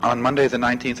On Monday, the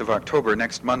 19th of October,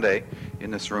 next Monday,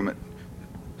 in this room at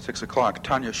 6 o'clock,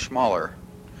 Tanya Schmaller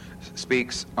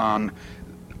speaks on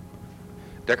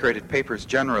decorated papers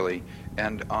generally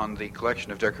and on the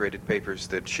collection of decorated papers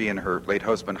that she and her late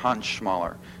husband, Hans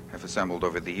Schmaller, have assembled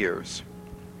over the years.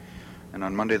 And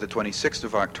on Monday, the 26th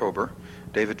of October,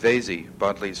 David Vasey,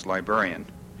 Bodley's librarian,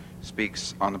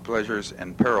 speaks on the pleasures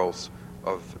and perils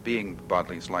of being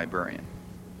Bodley's librarian.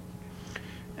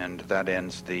 And that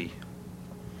ends the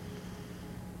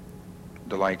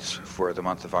delights for the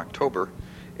month of October,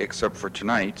 except for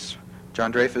tonight's.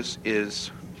 John Dreyfus is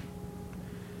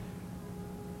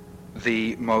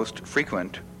the most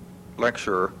frequent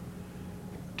lecturer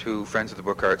to Friends of the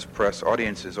Book Arts Press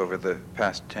audiences over the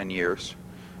past 10 years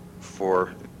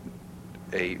for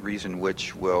a reason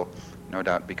which will no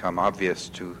doubt become obvious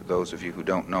to those of you who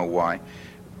don't know why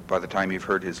by the time you've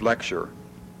heard his lecture.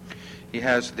 He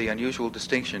has the unusual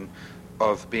distinction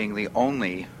of being the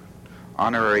only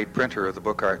honorary printer of the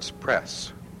Book Arts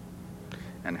Press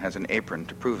and has an apron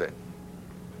to prove it.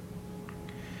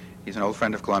 He's an old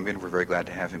friend of Columbia, and we're very glad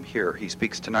to have him here. He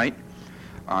speaks tonight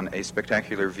on a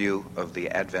spectacular view of the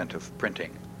advent of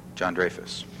printing. John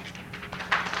Dreyfus.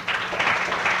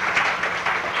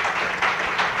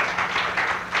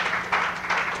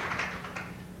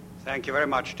 Thank you very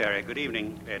much, Terry. Good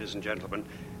evening, ladies and gentlemen.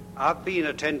 I've been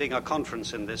attending a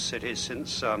conference in this city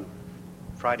since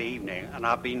Friday evening, and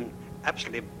I've been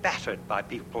absolutely battered by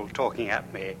people talking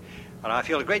at me. And I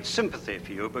feel a great sympathy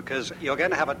for you because you're going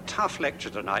to have a tough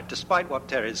lecture tonight, despite what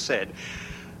Terry said.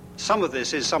 Some of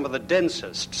this is some of the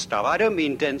densest stuff. I don't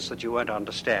mean dense that you won't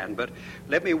understand, but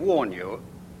let me warn you,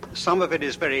 some of it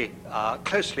is very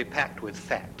closely packed with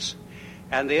facts.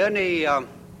 And the only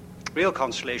real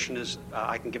consolation is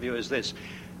I can give you is this.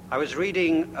 I was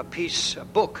reading a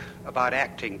book about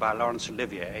acting by Laurence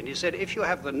Olivier, and he said, if you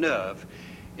have the nerve,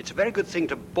 it's a very good thing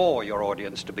to bore your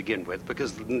audience to begin with,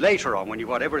 because later on, when you've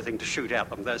got everything to shoot at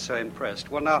them, they're so impressed.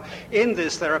 Well, now, in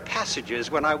this, there are passages,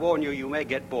 when I warn you, you may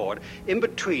get bored. In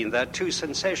between, there are two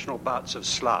sensational bouts of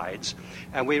slides,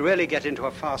 and we really get into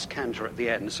a fast canter at the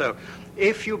end. So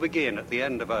if you begin at the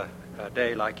end of a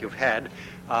day like you've had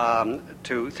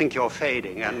to think you're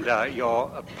fading and your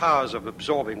powers of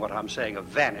absorbing what I'm saying are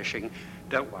vanishing,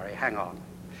 don't worry, hang on.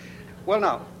 Well,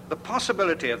 now, the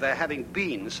possibility of there having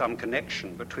been some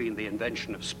connection between the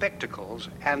invention of spectacles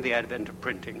and the advent of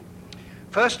printing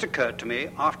first occurred to me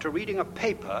after reading a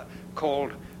paper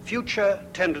called Future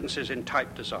Tendencies in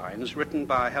Type Designs, written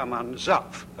by Hermann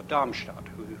Zapf of Darmstadt,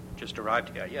 who just arrived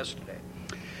here yesterday.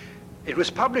 It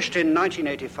was published in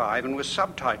 1985 and was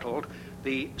subtitled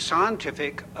The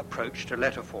Scientific Approach to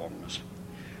Letterforms.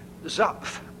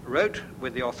 Zapf wrote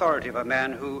with the authority of a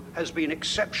man who has been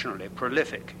exceptionally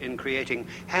prolific in creating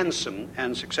handsome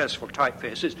and successful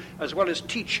typefaces, as well as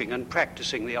teaching and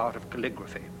practicing the art of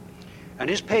calligraphy. And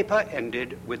his paper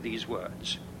ended with these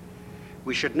words: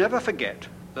 "We should never forget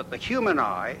that the human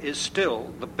eye is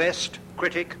still the best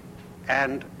critic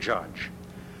and judge.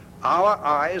 Our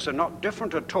eyes are not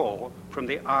different at all from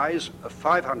the eyes of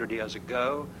 500 years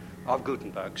ago of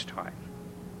Gutenberg's time."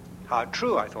 How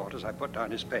true, I thought, as I put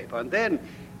down his paper. And then,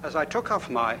 as I took off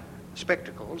my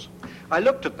spectacles, I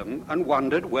looked at them and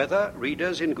wondered whether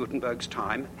readers in Gutenberg's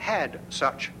time had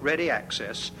such ready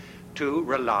access to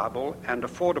reliable and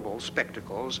affordable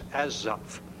spectacles as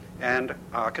Zapf and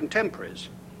our contemporaries.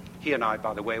 He and I,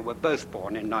 by the way, were both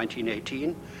born in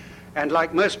 1918, and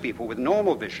like most people with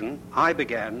normal vision, I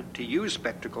began to use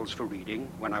spectacles for reading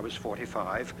when I was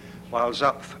 45, while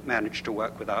Zapf managed to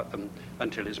work without them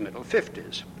until his middle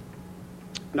 50s.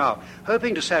 Now,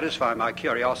 hoping to satisfy my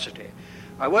curiosity,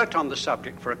 I worked on the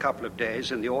subject for a couple of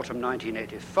days in the autumn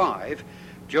 1985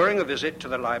 during a visit to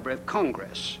the Library of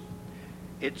Congress.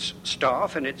 Its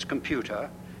staff and its computer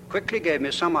quickly gave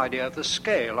me some idea of the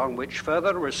scale on which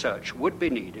further research would be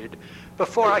needed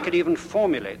before I could even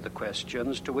formulate the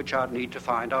questions to which I'd need to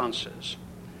find answers.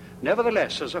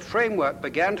 Nevertheless, as a framework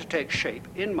began to take shape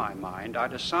in my mind, I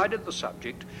decided the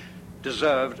subject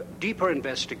deserved deeper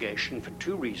investigation for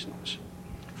two reasons.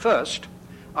 First,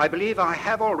 I believe I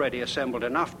have already assembled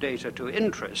enough data to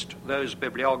interest those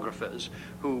bibliographers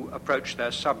who approach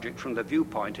their subject from the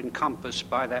viewpoint encompassed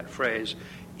by that phrase,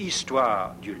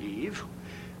 histoire du livre,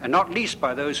 and not least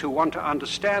by those who want to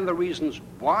understand the reasons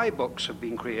why books have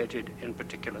been created in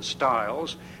particular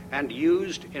styles and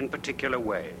used in particular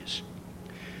ways.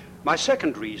 My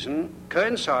second reason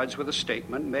coincides with a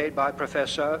statement made by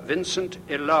Professor Vincent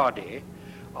Ilardi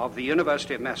of the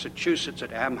University of Massachusetts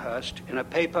at Amherst in a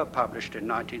paper published in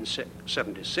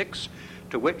 1976,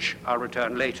 to which I'll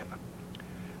return later.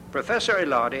 Professor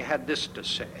Ilardi had this to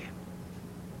say: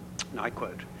 and I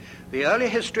quote, "The early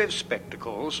history of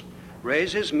spectacles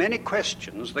raises many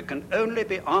questions that can only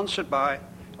be answered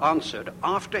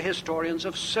after historians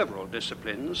of several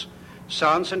disciplines,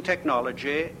 science and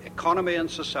technology, economy and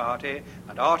society,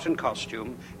 and art and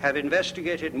costume, have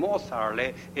investigated more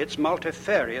thoroughly its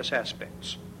multifarious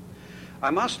aspects.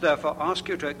 I must therefore ask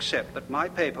you to accept that my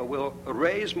paper will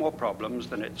raise more problems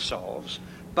than it solves,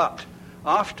 but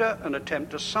after an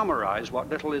attempt to summarize what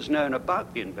little is known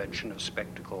about the invention of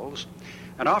spectacles,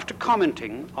 and after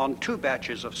commenting on 2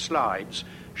 batches of slides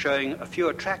showing a few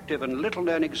attractive and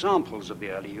little-known examples of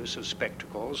the early use of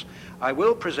spectacles, I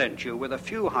will present you with a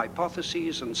few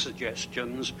hypotheses and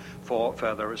suggestions for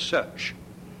further research."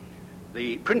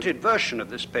 The printed version of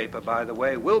this paper, by the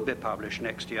way, will be published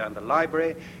next year in the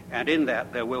library, and in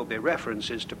that there will be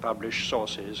references to published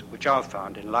sources which I've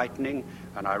found enlightening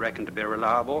and I reckon to be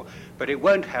reliable, but it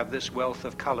won't have this wealth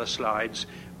of color slides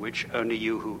which only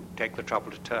you who take the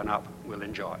trouble to turn up will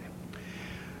enjoy.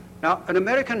 Now, an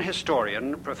American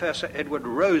historian, Professor Edward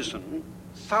Rosen,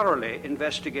 thoroughly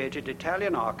investigated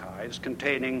Italian archives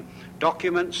containing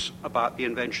documents about the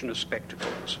invention of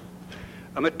spectacles.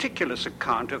 A meticulous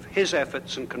account of his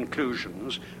efforts and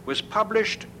conclusions was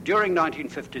published during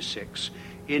 1956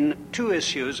 in 2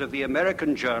 issues of the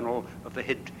American Journal of the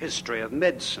History of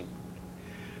Medicine.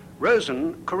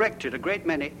 Rosen corrected a great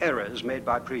many errors made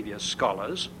by previous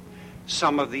scholars.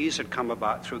 Some of these had come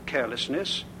about through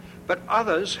carelessness, but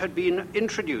others had been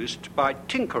introduced by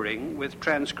tinkering with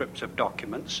transcripts of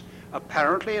documents,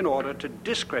 apparently in order to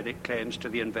discredit claims to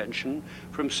the invention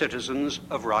from citizens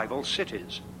of rival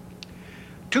cities.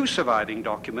 2 surviving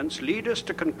documents lead us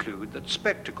to conclude that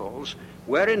spectacles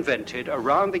were invented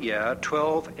around the year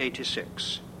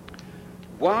 1286.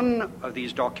 One of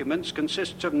these documents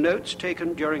consists of notes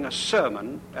taken during a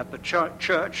sermon at the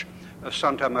church of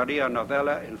Santa Maria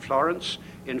Novella in Florence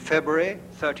in February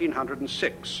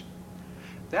 1306.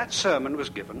 That sermon was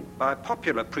given by a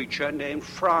popular preacher named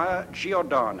Friar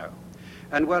Giordano,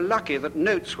 and we're lucky that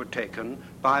notes were taken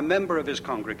by a member of his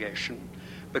congregation,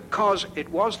 because it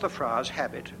was the friar's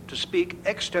habit to speak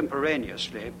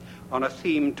extemporaneously on a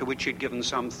theme to which he'd given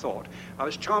some thought. I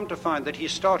was charmed to find that he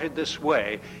started this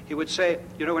way. He would say,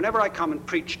 you know, whenever I come and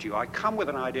preach to you, I come with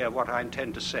an idea of what I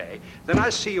intend to say. Then I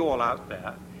see you all out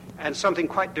there, and something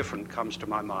quite different comes to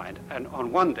my mind. And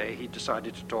on one day, he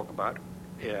decided to talk about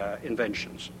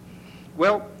inventions.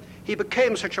 Well, he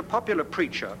became such a popular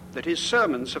preacher that his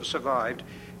sermons have survived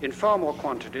in far more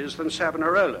quantities than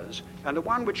Savonarola's, and the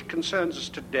one which concerns us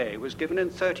today was given in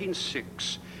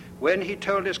 1306 when he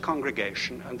told his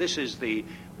congregation, and this is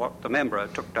what the member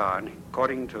took down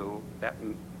according to that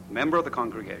member of the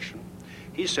congregation.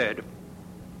 He said,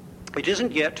 "It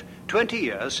isn't yet 20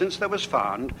 years since there was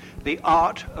found the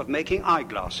art of making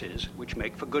eyeglasses which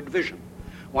make for good vision,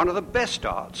 one of the best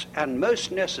arts and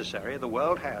most necessary the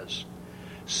world has.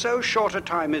 So short a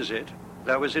time is it,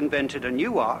 there was invented a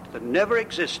new art that never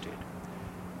existed."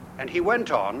 And he went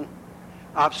on,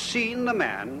 "I've seen the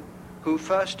man who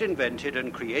first invented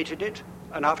and created it,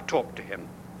 and I've talked to him."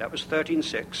 That was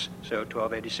 1306, so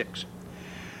 1286.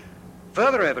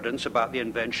 Further evidence about the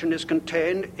invention is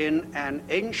contained in an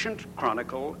ancient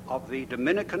chronicle of the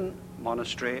Dominican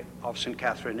monastery of St.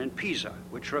 Catherine in Pisa,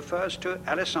 which refers to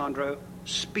Alessandro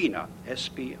Spina,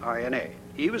 S-P-I-N-A.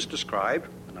 He was described,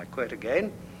 and I quote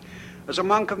again, as a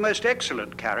monk of most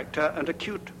excellent character and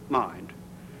acute mind.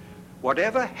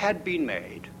 Whatever had been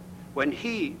made, when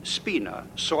he, Spina,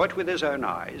 saw it with his own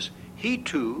eyes, he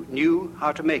too knew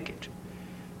how to make it.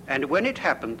 And when it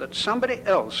happened that somebody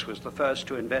else was the first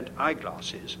to invent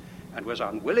eyeglasses and was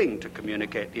unwilling to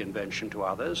communicate the invention to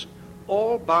others,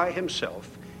 all by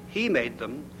himself he made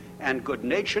them and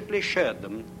good-naturedly shared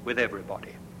them with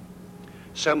everybody.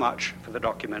 So much for the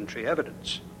documentary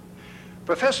evidence.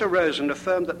 Professor Rosen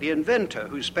affirmed that the inventor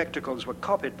whose spectacles were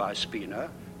copied by Spina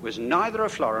was neither a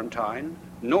Florentine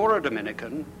nor a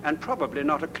Dominican and probably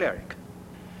not a cleric.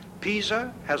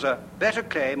 Pisa has a better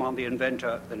claim on the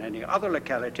inventor than any other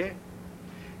locality,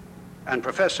 and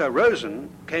Professor Rosen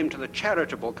came to the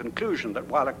charitable conclusion that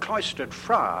while a cloistered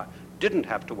friar didn't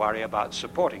have to worry about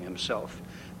supporting himself,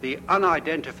 the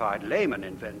unidentified layman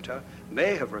inventor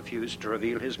may have refused to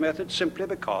reveal his method simply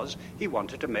because he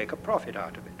wanted to make a profit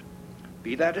out of it.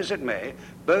 Be that as it may,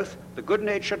 both the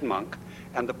good-natured monk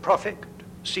and the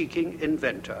profit-seeking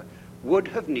inventor would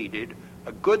have needed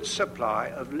a good supply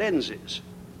of lenses.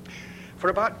 For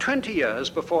about 20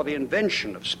 years before the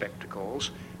invention of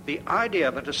spectacles, the idea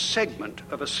that a segment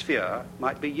of a sphere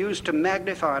might be used to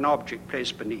magnify an object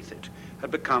placed beneath it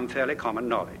had become fairly common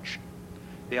knowledge.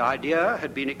 The idea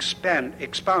had been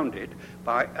expounded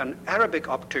by an Arabic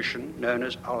optician known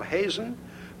as Alhazen,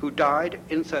 who died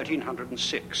in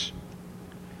 1306.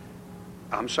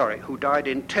 Who died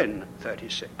in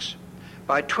 1036.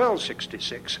 By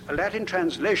 1266, a Latin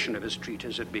translation of his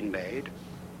treatise had been made,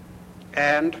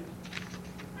 and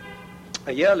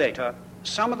a year later,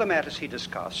 some of the matters he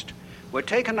discussed were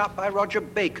taken up by Roger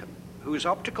Bacon, whose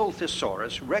optical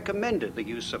thesaurus recommended the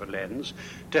use of a lens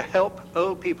to help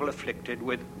old people afflicted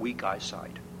with weak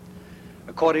eyesight.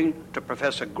 According to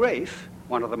Professor Graefe,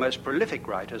 one of the most prolific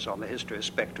writers on the history of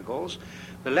spectacles,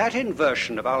 the Latin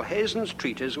version of Alhazen's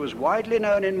treatise was widely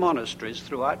known in monasteries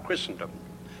throughout Christendom.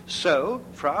 So,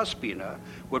 Fra Spina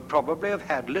would probably have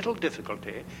had little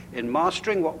difficulty in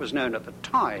mastering what was known at the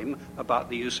time about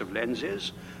the use of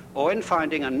lenses, or in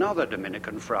finding another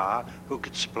Dominican friar who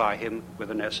could supply him with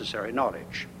the necessary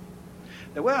knowledge.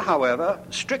 There were, however,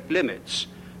 strict limits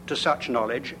to such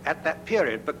knowledge at that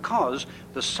period because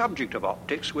the subject of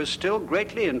optics was still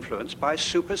greatly influenced by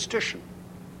superstition.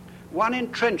 One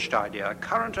entrenched idea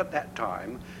current at that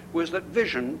time was that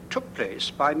vision took place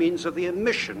by means of the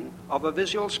emission of a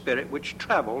visual spirit which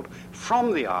traveled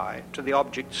from the eye to the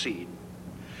object seen.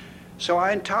 So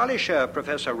I entirely share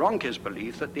Professor Ronke's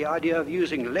belief that the idea of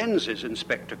using lenses in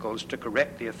spectacles to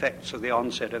correct the effects of the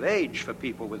onset of age for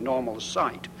people with normal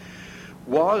sight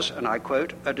was, and I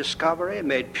quote, a discovery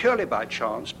made purely by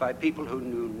chance by people who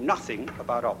knew nothing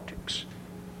about optics.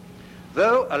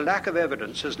 Though a lack of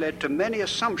evidence has led to many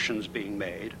assumptions being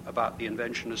made about the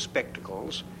invention of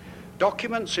spectacles,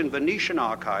 documents in Venetian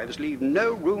archives leave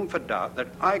no room for doubt that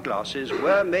eyeglasses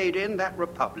were made in that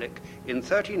republic in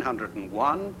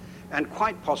 1301 and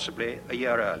quite possibly a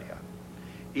year earlier.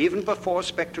 Even before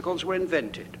spectacles were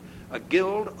invented, a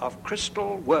guild of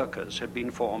crystal workers had been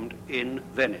formed in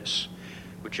Venice,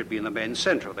 which had been the main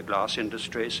center of the glass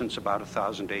industry since about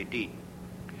 1000 AD.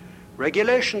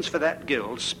 Regulations for that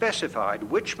guild specified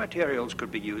which materials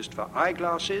could be used for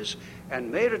eyeglasses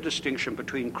and made a distinction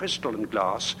between crystal and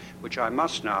glass, which I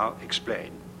must now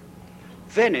explain.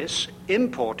 Venice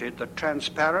imported the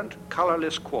transparent,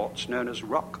 colorless quartz known as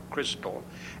rock crystal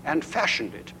and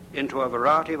fashioned it into a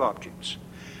variety of objects.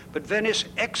 But Venice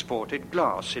exported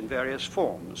glass in various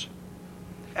forms.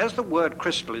 As the word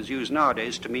crystal is used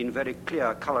nowadays to mean very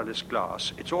clear, colorless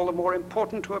glass, it's all the more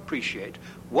important to appreciate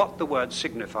what the word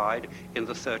signified in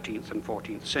the 13th and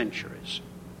 14th centuries.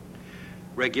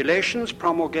 Regulations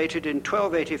promulgated in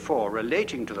 1284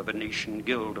 relating to the Venetian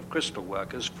Guild of Crystal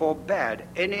Workers forbade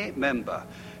any member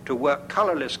to work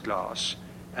colorless glass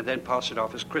and then pass it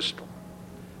off as crystal.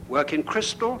 Work in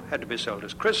crystal had to be sold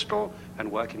as crystal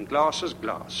and work in glass as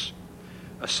glass.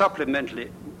 A supplementary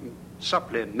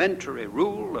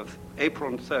rule of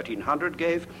April 1300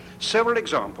 gave several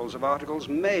examples of articles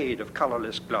made of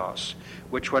colorless glass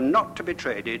which were not to be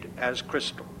traded as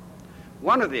crystal.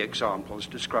 One of the examples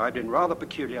described in rather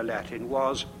peculiar Latin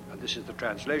was, and this is the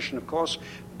translation of course,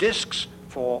 discs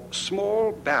for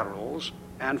small barrels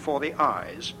and for the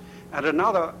eyes, and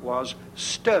another was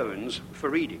stones for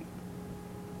reading.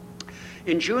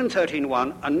 In June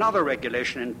 1301, another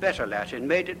regulation in better Latin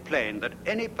made it plain that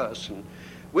any person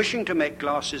wishing to make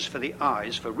glasses for the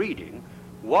eyes for reading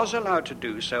was allowed to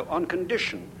do so on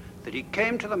condition that he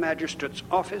came to the magistrate's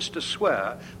office to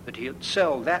swear that he would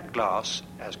sell that glass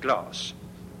as glass.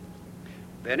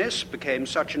 Venice became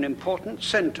such an important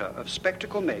center of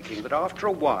spectacle making that after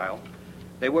a while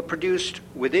they were produced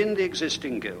within the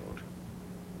existing guild.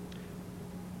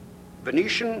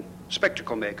 Venetian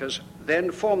spectacle makers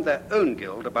then formed their own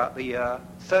guild about the year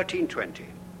 1320.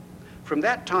 From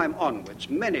that time onwards,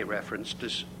 many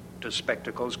references to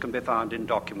spectacles can be found in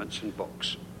documents and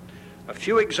books. A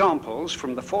few examples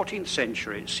from the 14th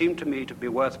century seem to me to be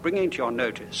worth bringing to your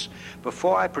notice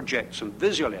before I project some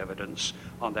visual evidence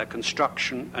on their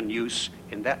construction and use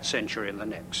in that century and the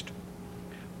next.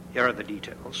 Here are the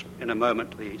details. In a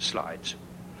moment, the slides.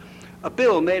 A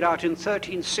bill made out in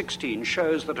 1316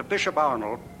 shows that a Bishop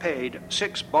Arnold paid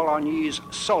 6 Bolognese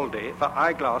soldi for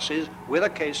eyeglasses with a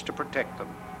case to protect them.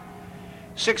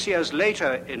 6 years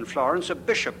later in Florence, a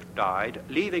bishop died,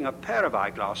 leaving a pair of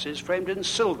eyeglasses framed in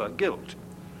silver gilt.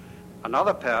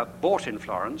 Another pair, bought in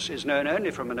Florence, is known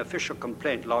only from an official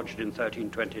complaint lodged in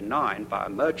 1329 by a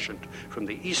merchant from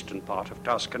the eastern part of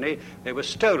Tuscany. They were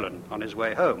stolen on his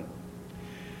way home.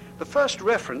 The first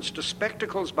reference to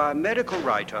spectacles by a medical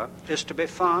writer is to be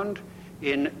found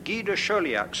in Guy de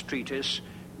Chauliac's treatise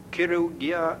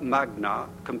Chirurgia Magna,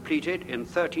 completed in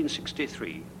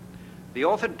 1363. The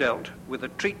author dealt with the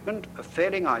treatment of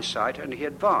failing eyesight, and he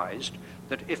advised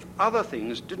that if other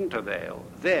things didn't avail,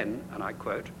 then, and I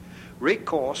quote,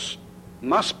 recourse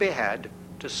must be had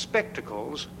to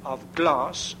spectacles of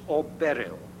glass or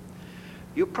beryl.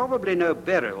 You probably know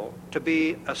beryl to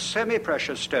be a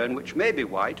semi-precious stone which may be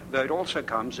white, though it also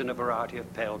comes in a variety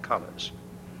of pale colors.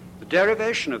 The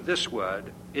derivation of this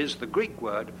word is the Greek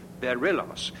word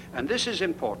berylos, and this is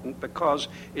important because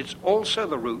it's also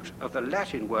the root of the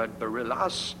Latin word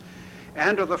berylas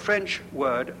and of the French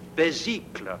word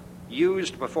bésicle,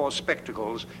 used before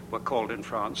spectacles were called in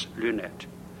France lunettes.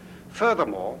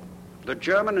 Furthermore, the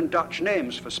German and Dutch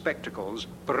names for spectacles,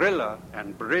 brille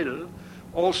and brill,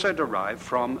 also derive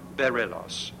from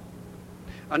berylos.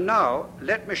 And now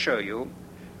let me show you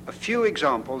a few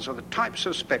examples of the types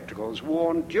of spectacles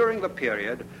worn during the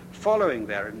period following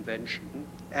their invention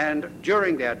and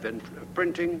during the advent of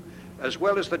printing, as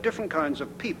well as the different kinds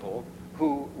of people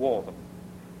who wore them.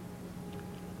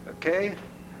 Okay?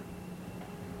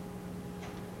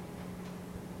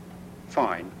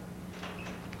 Fine.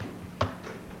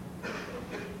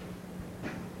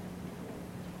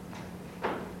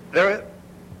 There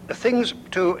are things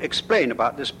to explain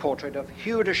about this portrait of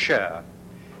Hugh de Cher.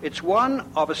 It's one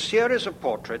of a series of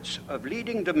portraits of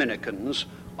leading Dominicans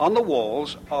on the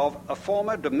walls of a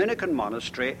former Dominican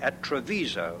monastery at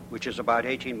Treviso, which is about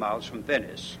 18 miles from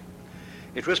Venice.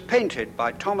 It was painted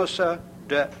by Tommaso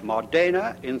de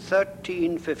Modena in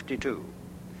 1352.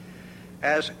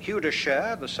 As Hugh de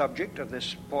Cher, the subject of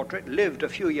this portrait, lived a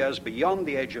few years beyond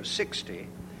the age of 60,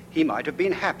 he might have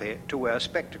been happy to wear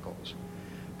spectacles.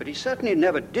 But he certainly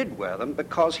never did wear them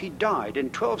because he died in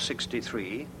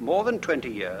 1263, more than 20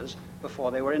 years before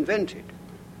they were invented.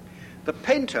 The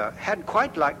painter had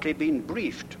quite likely been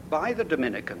briefed by the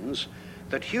Dominicans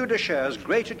that Hugh de Cher's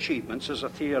great achievements as a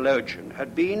theologian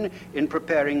had been in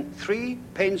preparing 3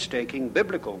 painstaking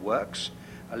biblical works,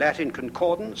 a Latin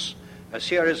concordance, a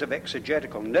series of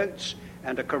exegetical notes,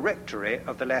 and a correctory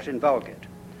of the Latin Vulgate.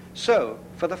 So,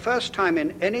 for the first time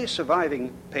in any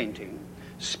surviving painting,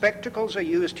 spectacles are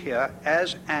used here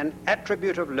as an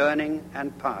attribute of learning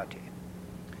and piety.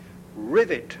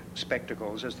 Rivet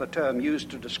spectacles is the term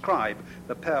used to describe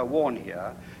the pair worn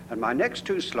here, and my next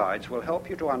 2 slides will help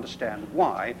you to understand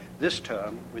why this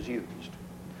term was used.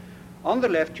 On the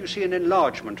left you see an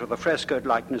enlargement of the frescoed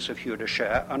likeness of Hugh de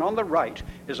Cher, and on the right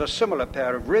is a similar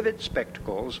pair of rivet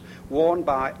spectacles worn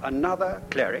by another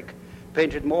cleric,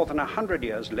 painted more than 100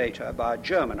 years later by a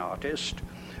German artist,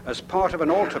 as part of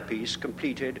an altarpiece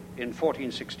completed in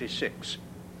 1466.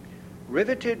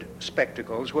 Riveted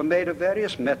spectacles were made of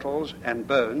various metals and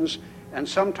bones, and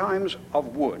sometimes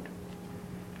of wood.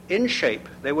 In shape,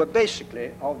 they were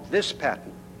basically of this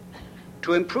pattern.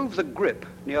 To improve the grip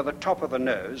near the top of the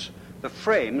nose, the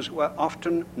frames were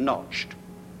often notched.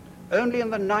 Only in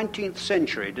the 19th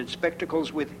century did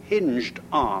spectacles with hinged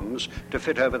arms to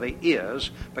fit over the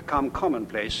ears become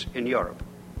commonplace in Europe.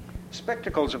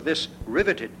 Spectacles of this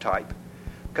riveted type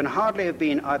can hardly have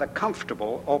been either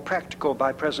comfortable or practical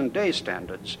by present-day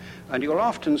standards, and you'll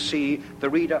often see the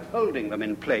reader holding them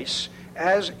in place,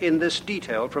 as in this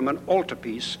detail from an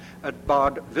altarpiece at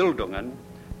Bad Wildungen.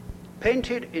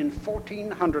 Painted in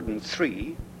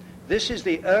 1403, this is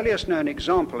the earliest known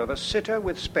example of a sitter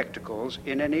with spectacles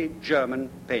in any German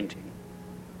painting.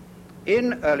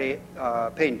 In early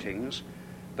paintings,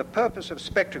 the purpose of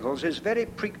spectacles is very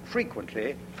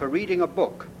frequently for reading a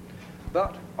book.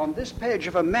 But on this page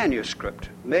of a manuscript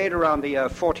made around the year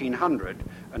 1400,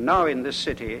 and now in this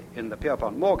city in the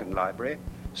Pierpont Morgan Library,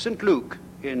 St. Luke,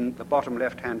 in the bottom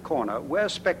left-hand corner,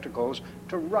 wears spectacles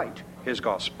to write his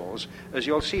Gospels, as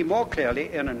you'll see more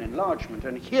clearly in an enlargement.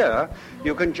 And here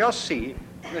you can just see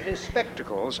that his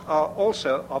spectacles are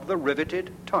also of the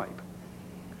riveted type.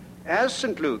 As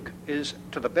St. Luke is,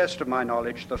 to the best of my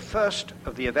knowledge, the first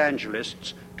of the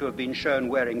evangelists to have been shown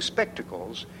wearing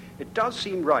spectacles, it does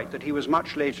seem right that he was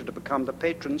much later to become the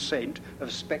patron saint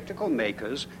of spectacle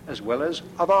makers as well as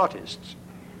of artists.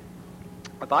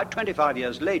 About 25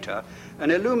 years later,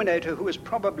 an illuminator who was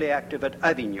probably active at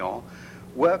Avignon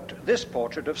worked this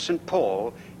portrait of St.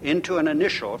 Paul into an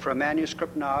initial for a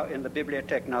manuscript now in the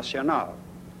Bibliothèque Nationale.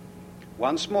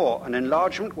 Once more, an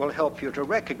enlargement will help you to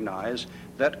recognize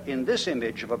that in this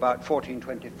image of about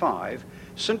 1425,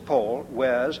 St. Paul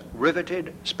wears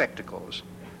riveted spectacles.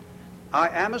 I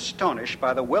am astonished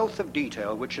by the wealth of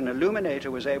detail which an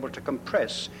illuminator was able to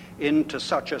compress into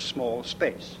such a small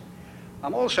space.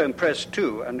 I'm also impressed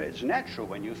too, and it's natural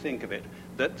when you think of it,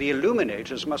 that the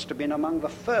illuminators must have been among the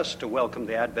first to welcome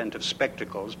the advent of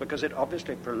spectacles, because it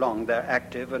obviously prolonged their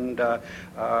active and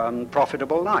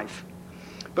profitable life.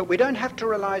 But we don't have to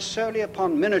rely solely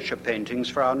upon miniature paintings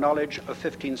for our knowledge of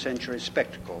 15th century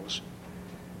spectacles.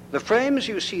 The frames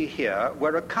you see here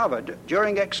were recovered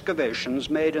during excavations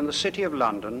made in the City of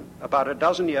London about a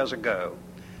dozen years ago.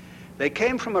 They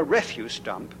came from a refuse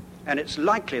dump and it's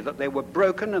likely that they were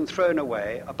broken and thrown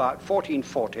away about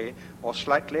 1440 or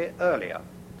slightly earlier.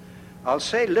 I'll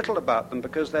say little about them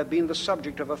because they've been the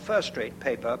subject of a first-rate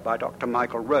paper by Dr.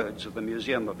 Michael Rhodes of the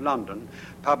Museum of London,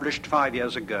 published 5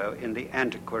 years ago in the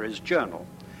Antiquaries Journal.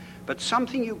 But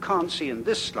something you can't see in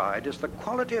this slide is the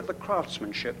quality of the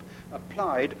craftsmanship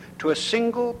applied to a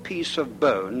single piece of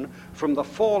bone from the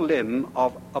forelimb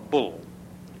of a bull.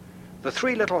 The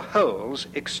three little holes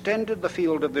extended the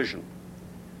field of vision.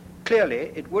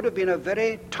 Clearly, it would have been a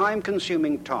very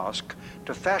time-consuming task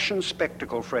to fashion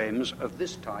spectacle frames of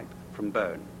this type from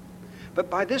bone. But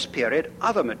by this period,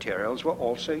 other materials were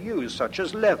also used, such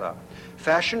as leather,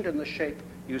 fashioned in the shape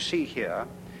you see here,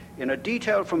 in a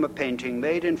detail from a painting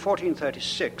made in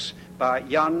 1436 by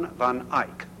Jan van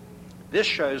Eyck. This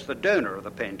shows the donor of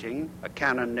the painting, a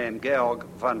canon named Georg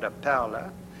van der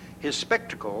Perle. His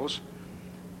spectacles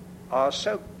are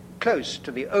so close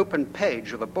to the open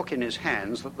page of the book in his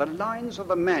hands that the lines of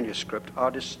the manuscript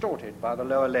are distorted by the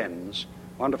lower lens.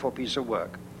 Wonderful piece of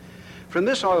work. From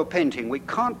this oil painting, we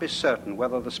can't be certain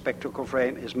whether the spectacle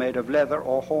frame is made of leather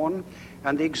or horn,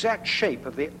 and the exact shape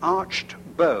of the arched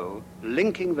bow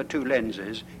linking the two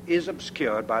lenses is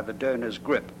obscured by the donor's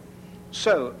grip.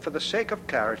 So, for the sake of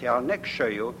clarity, I'll next show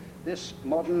you this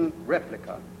modern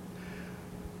replica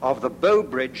of the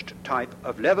bow-bridged type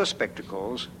of leather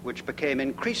spectacles, which became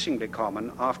increasingly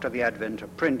common after the advent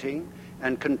of printing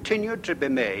and continued to be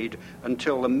made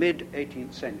until the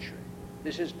mid-18th century.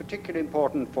 This is particularly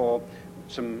important for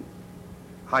some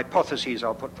hypotheses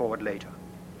I'll put forward later.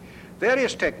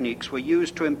 Various techniques were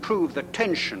used to improve the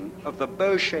tension of the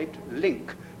bow-shaped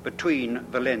link between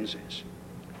the lenses.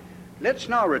 Let's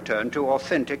now return to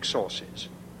authentic sources.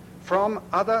 From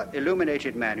other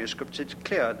illuminated manuscripts, it's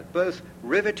clear that both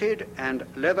riveted and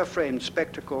leather-framed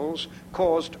spectacles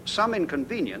caused some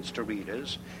inconvenience to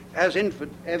readers, as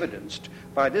evidenced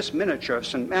by this miniature of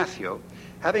St. Matthew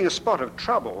having a spot of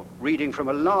trouble reading from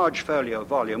a large folio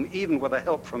volume, even with the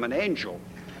help from an angel.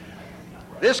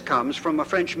 This comes from a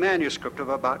French manuscript of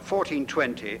about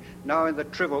 1420, now in the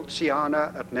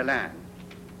Trivolziana at Milan.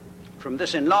 From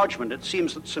this enlargement, it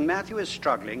seems that St. Matthew is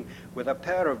struggling with a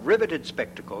pair of riveted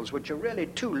spectacles which are really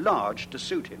too large to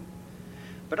suit him.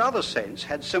 But other saints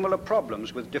had similar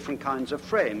problems with different kinds of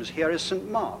frames. Here is St.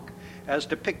 Mark, as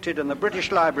depicted in the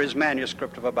British Library's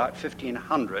manuscript of about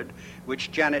 1500,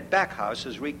 which Janet Backhouse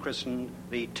has rechristened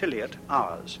the Tilliot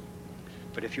Hours.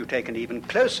 But if you take an even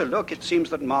closer look, it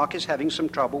seems that Mark is having some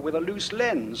trouble with a loose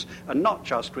lens, and not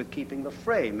just with keeping the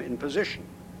frame in position.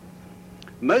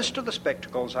 Most of the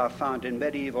spectacles are found in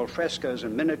medieval frescoes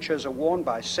and miniatures are worn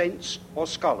by saints or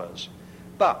scholars.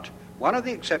 But one of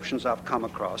the exceptions I've come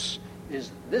across is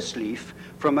this leaf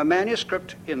from a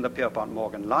manuscript in the Pierpont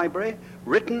Morgan Library,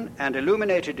 written and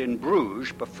illuminated in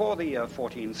Bruges before the year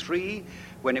 1403,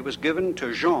 when it was given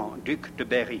to Jean, Duc de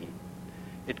Berry.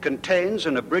 It contains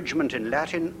an abridgment in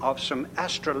Latin of some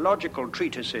astrological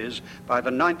treatises by the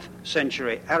 9th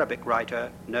century Arabic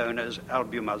writer known as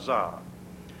Albumazar.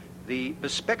 The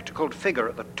bespectacled figure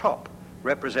at the top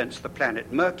represents the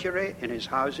planet Mercury in his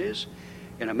houses.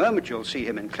 In a moment you'll see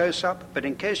him in close-up, but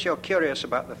in case you're curious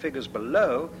about the figures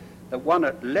below, the one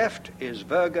at left is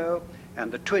Virgo,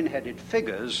 and the twin-headed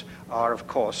figures are, of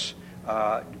course,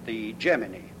 the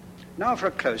Gemini. Now for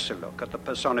a closer look at the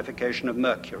personification of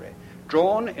Mercury,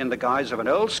 drawn in the guise of an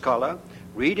old scholar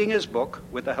reading his book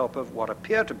with the help of what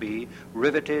appear to be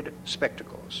riveted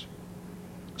spectacles.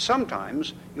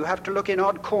 Sometimes you have to look in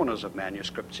odd corners of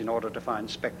manuscripts in order to find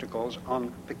spectacles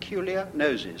on peculiar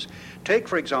noses. Take,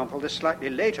 for example, this slightly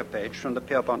later page from the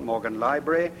Pierpont Morgan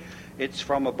Library. It's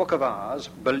from a book of hours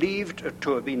believed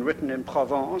to have been written in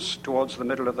Provence towards the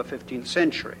middle of the 15th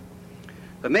century.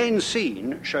 The main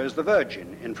scene shows the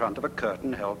Virgin in front of a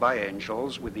curtain held by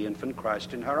angels with the infant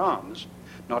Christ in her arms.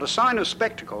 Not a sign of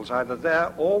spectacles either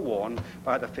there or worn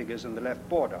by the figures in the left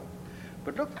border.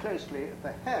 But look closely at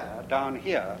the hair down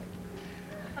here.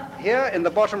 Here in the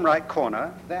bottom right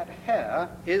corner, that hair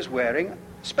is wearing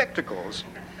spectacles.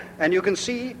 And you can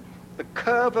see the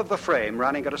curve of the frame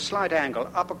running at a slight angle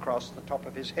up across the top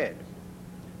of his head.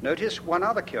 Notice one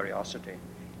other curiosity.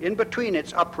 In between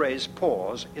its upraised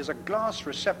paws is a glass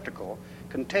receptacle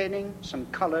containing some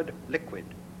colored liquid.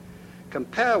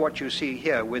 Compare what you see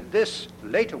here with this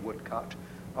later woodcut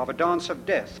of A Dance of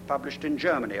Death, published in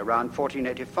Germany around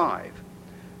 1485.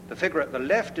 The figure at the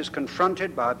left is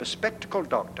confronted by a bespectacled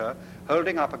doctor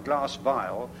holding up a glass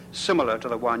vial similar to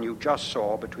the one you just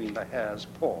saw between the hare's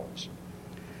paws.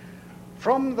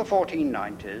 From the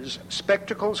 1490s,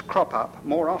 spectacles crop up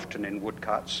more often in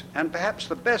woodcuts, and perhaps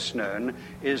the best known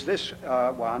is this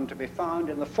one to be found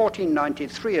in the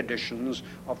 1493 editions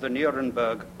of the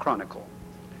Nuremberg Chronicle.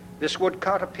 This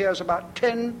woodcut appears about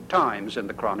 10 times in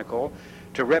the Chronicle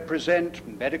to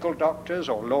represent medical doctors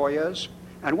or lawyers.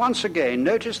 And once again,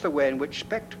 notice the way in which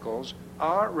spectacles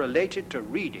are related to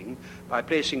reading by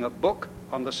placing a book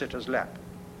on the sitter's lap.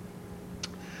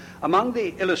 Among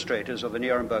the illustrators of the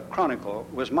Nuremberg Chronicle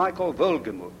was Michael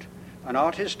Wohlgemuth, an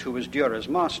artist who was Dürer's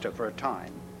master for a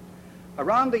time.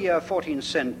 Around the year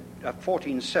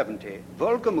 1470,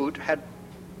 Wohlgemuth had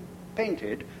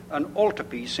painted an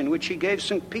altarpiece in which he gave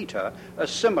St. Peter a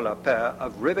similar pair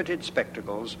of riveted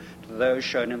spectacles to those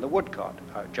shown in the woodcut,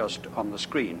 just on the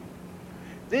screen.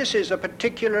 This is a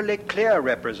particularly clear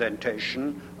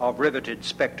representation of riveted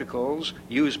spectacles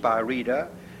used by a reader,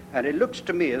 and it looks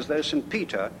to me as though St.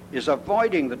 Peter is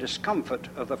avoiding the discomfort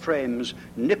of the frames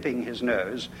nipping his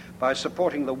nose by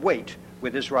supporting the weight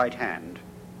with his right hand.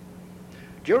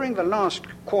 During the last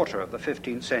quarter of the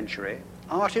 15th century,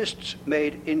 artists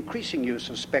made increasing use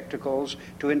of spectacles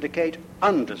to indicate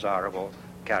undesirable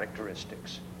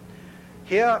characteristics.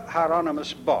 Here,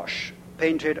 Hieronymus Bosch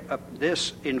painted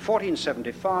this in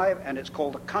 1475, and it's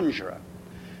called The Conjurer.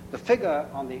 The figure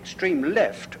on the extreme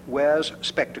left wears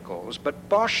spectacles, but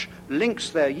Bosch links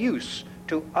their use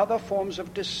to other forms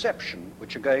of deception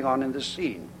which are going on in the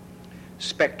scene.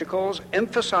 Spectacles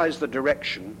emphasize the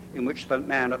direction in which the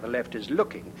man at the left is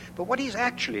looking, but what he's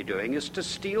actually doing is to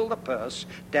steal the purse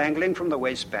dangling from the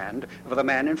waistband of the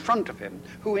man in front of him,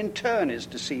 who in turn is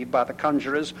deceived by the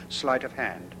conjurer's sleight of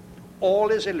hand. All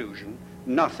is illusion,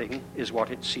 nothing is what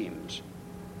it seems.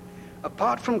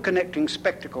 Apart from connecting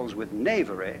spectacles with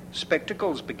knavery,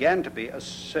 spectacles began to be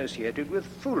associated with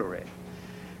foolery.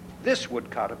 This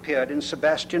woodcut appeared in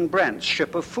Sebastian Brandt's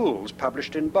Ship of Fools,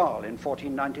 published in Bâle in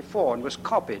 1494, and was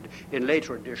copied in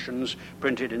later editions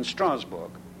printed in Strasbourg.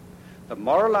 The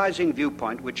moralizing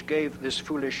viewpoint which gave this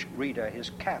foolish reader his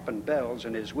cap and bells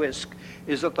and his whisk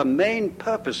is that the main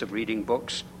purpose of reading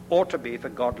books ought to be for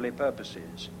godly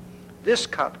purposes. This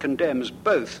cut condemns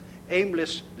both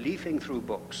aimless leafing through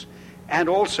books and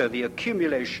also the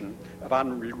accumulation of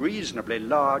unreasonably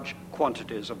large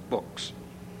quantities of books.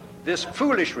 This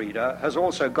foolish reader has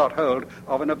also got hold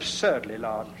of an absurdly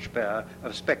large pair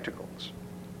of spectacles.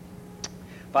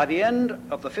 By the end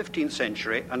of the 15th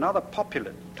century, another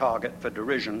popular target for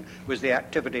derision was the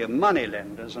activity of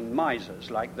moneylenders and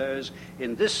misers, like those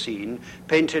in this scene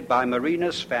painted by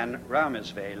Marinus van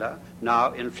Raumersweiler,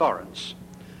 now in Florence.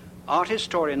 Art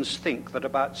historians think that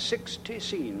about 60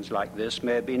 scenes like this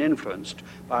may have been influenced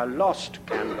by a lost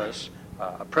canvas,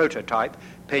 a prototype,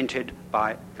 painted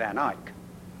by Van Eyck.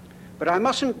 But I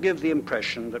mustn't give the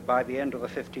impression that by the end of the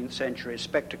 15th century,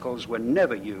 spectacles were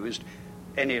never used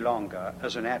any longer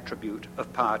as an attribute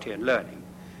of piety and learning.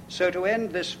 So to end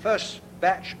this first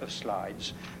batch of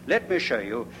slides, let me show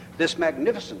you this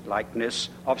magnificent likeness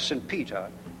of St. Peter,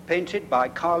 painted by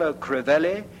Carlo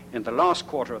Crivelli in the last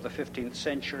quarter of the 15th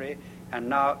century and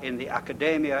now in the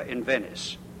Accademia in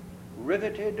Venice.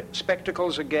 Riveted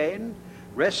spectacles again,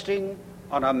 resting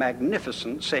on a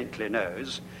magnificent saintly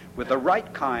nose, with the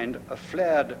right kind of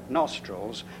flared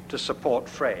nostrils to support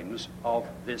frames of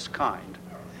this kind.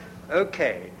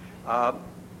 Okay.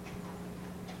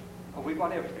 We've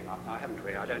got everything up now, haven't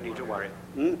we? I don't need to worry.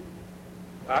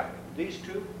 These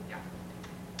two? Yeah.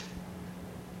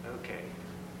 Okay.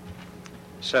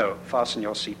 So, fasten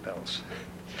your seatbelts.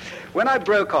 When I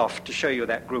broke off to show you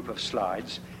that group of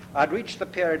slides, I'd reached the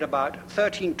period about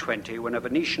 1320 when a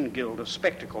Venetian guild of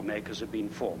spectacle makers had been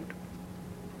formed.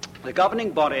 The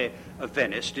governing body of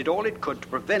Venice did all it could to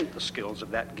prevent the skills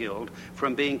of that guild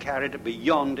from being carried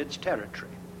beyond its territory.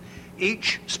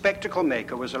 Each spectacle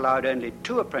maker was allowed only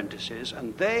 2 apprentices,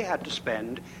 and they had to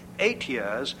spend 8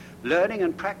 years learning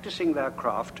and practicing their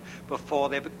craft before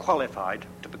they were qualified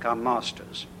to become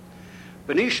masters.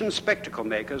 Venetian spectacle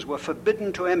makers were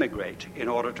forbidden to emigrate in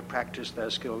order to practice their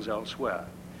skills elsewhere.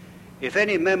 If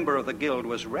any member of the guild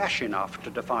was rash enough to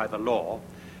defy the law,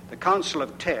 the Council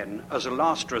of 10, as a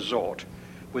last resort,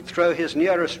 would throw his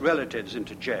nearest relatives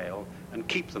into jail and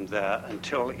keep them there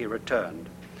until he returned.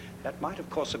 That might, of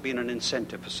course, have been an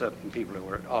incentive for certain people who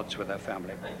were at odds with their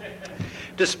family.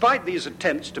 Despite these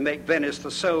attempts to make Venice the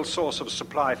sole source of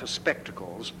supply for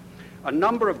spectacles, a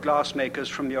number of glassmakers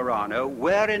from Murano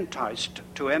were enticed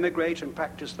to emigrate and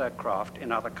practice their craft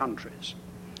in other countries.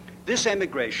 This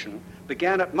emigration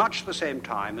began at much the same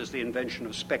time as the invention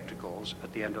of spectacles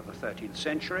at the end of the 13th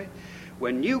century,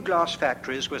 when new glass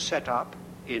factories were set up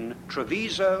in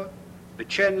Treviso,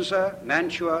 Vicenza,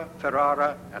 Mantua,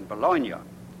 Ferrara, and Bologna.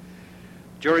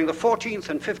 During the 14th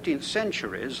and 15th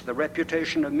centuries, the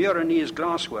reputation of Muranese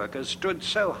glassworkers stood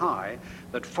so high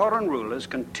that foreign rulers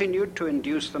continued to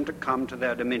induce them to come to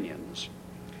their dominions.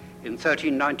 In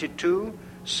 1392,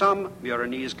 Some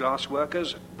Muranese glass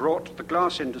workers brought the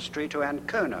glass industry to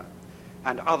Ancona,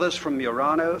 and others from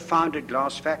Murano founded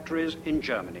glass factories in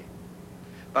Germany.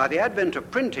 By the advent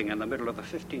of printing in the middle of the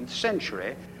 15th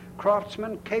century,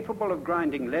 craftsmen capable of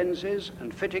grinding lenses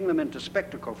and fitting them into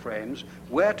spectacle frames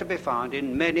were to be found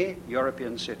in many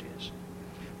European cities.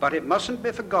 But it mustn't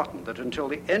be forgotten that until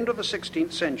the end of the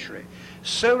 16th century,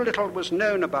 so little was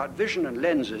known about vision and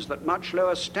lenses that much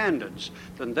lower standards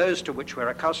than those to which we're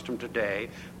accustomed today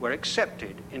were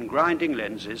accepted in grinding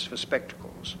lenses for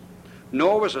spectacles.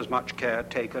 Nor was as much care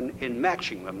taken in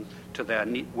matching them to their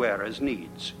wearers'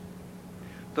 needs.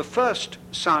 The first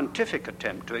scientific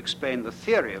attempt to explain the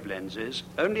theory of lenses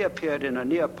only appeared in a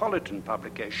Neapolitan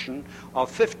publication of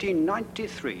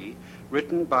 1593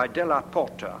 written by Della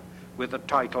Porta with the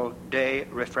title De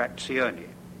Refractione.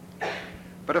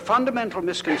 But a fundamental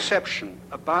misconception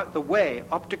about the way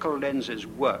optical lenses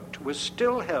worked was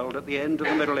still held at the end of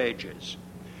the Middle Ages.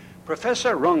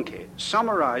 Professor Ronchi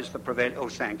summarized the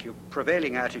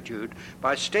prevailing attitude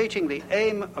by stating the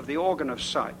aim of the organ of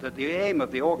sight, that the aim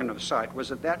of the organ of sight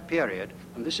was at that period,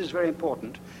 and this is very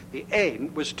important, the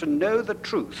aim was to know the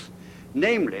truth,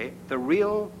 namely the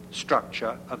real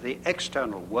structure of the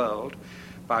external world,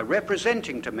 by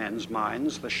representing to men's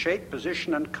minds the shape,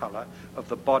 position, and color of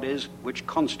the bodies which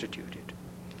constitute it.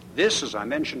 This, as I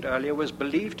mentioned earlier, was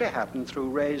believed to happen through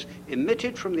rays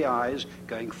emitted from the eyes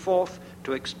going forth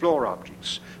to explore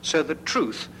objects, so the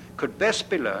truth could best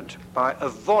be learnt by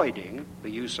avoiding the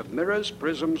use of mirrors,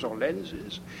 prisms, or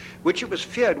lenses, which it was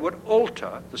feared would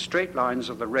alter the straight lines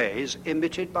of the rays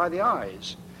emitted by the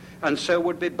eyes, and so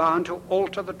would be bound to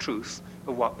alter the truth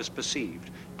of what was perceived.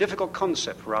 Difficult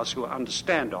concept for us who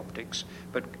understand optics,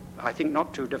 but I think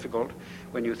not too difficult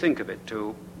when you think of it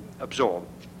to absorb.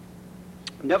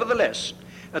 Nevertheless,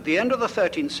 at the end of the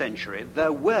 13th century,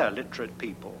 there were literate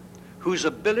people whose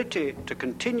ability to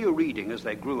continue reading as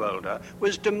they grew older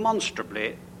was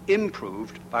demonstrably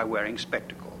improved by wearing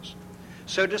spectacles.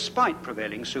 So despite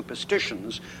prevailing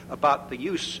superstitions about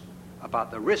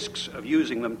the risks of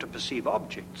using them to perceive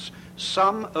objects,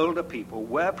 some older people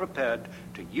were prepared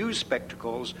to use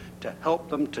spectacles to help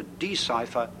them to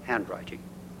decipher handwriting.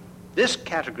 This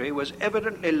category was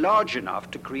evidently large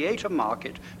enough to create a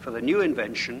market for the new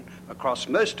invention across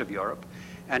most of Europe,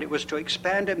 and it was to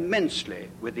expand immensely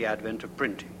with the advent of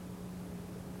printing.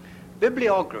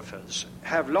 Bibliographers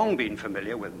have long been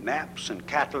familiar with maps and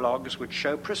catalogues which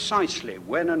show precisely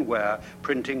when and where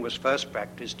printing was first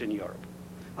practiced in Europe.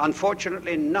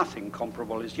 Unfortunately, nothing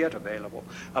comparable is yet available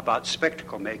about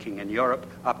spectacle making in Europe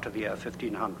up to the year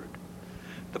 1500.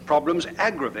 The problems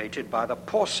aggravated by the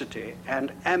paucity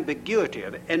and ambiguity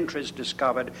of entries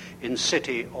discovered in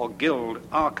city or guild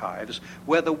archives,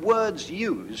 where the words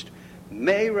used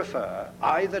may refer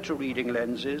either to reading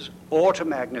lenses or to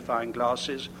magnifying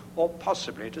glasses or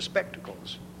possibly to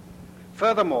spectacles.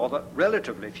 Furthermore, the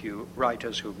relatively few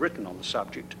writers who've written on the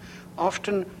subject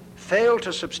often fail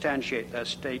to substantiate their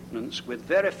statements with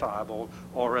verifiable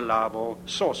or reliable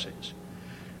sources.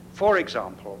 For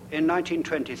example, in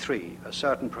 1923, a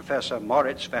certain Professor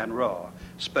Maurits van Rohe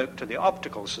spoke to the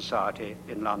Optical Society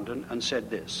in London and said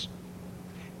this: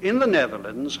 "In the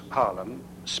Netherlands, Haarlem,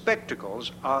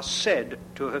 spectacles are said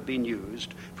to have been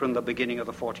used from the beginning of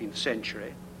the 14th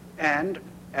century, and,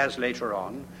 as later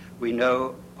on we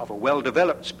know of a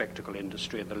well-developed spectacle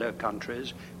industry in the Low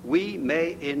Countries, we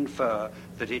may infer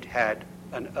that it had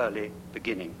an early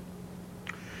beginning."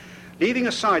 Leaving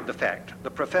aside the fact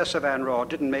that Professor van Rohe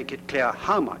didn't make it clear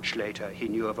how much later he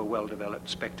knew of a well-developed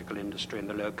spectacle industry in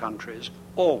the Low Countries,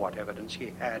 or what evidence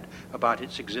he had about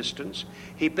its existence,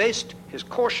 he based his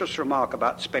cautious remark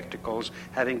about spectacles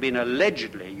having been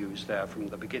allegedly used there from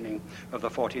the beginning of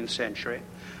the 14th century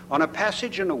on a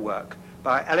passage in a work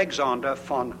by Alexander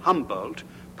von Humboldt,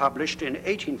 published in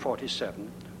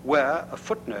 1847, where a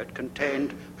footnote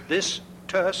contained this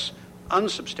terse,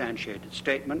 unsubstantiated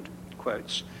statement,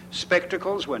 quotes,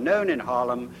 "Spectacles were known in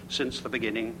Haarlem since the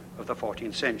beginning of the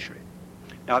 14th century."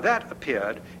 Now that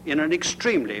appeared in an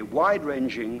extremely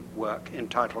wide-ranging work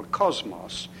entitled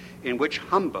Cosmos, in which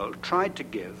Humboldt tried to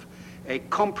give a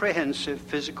comprehensive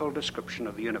physical description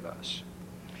of the universe.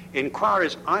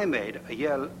 Inquiries I made a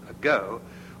year ago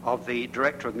of the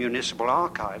Director of Municipal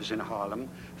Archives in Haarlem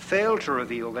failed to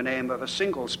reveal the name of a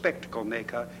single spectacle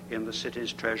maker in the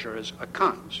city's treasurer's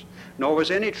accounts, nor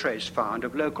was any trace found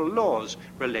of local laws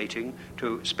relating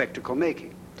to spectacle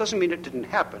making. Doesn't mean it didn't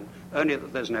happen, only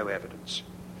that there's no evidence.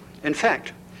 In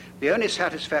fact, the only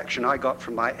satisfaction I got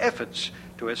from my efforts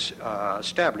to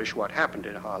establish what happened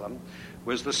in Haarlem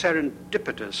was the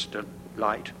serendipitous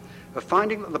delight of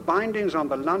finding that the bindings on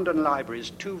the London Library's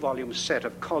 2-volume set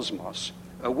of Cosmos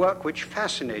a work which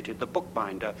fascinated the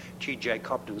bookbinder G.J.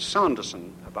 Cobden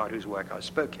Sanderson, about whose work I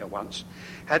spoke here once,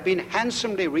 had been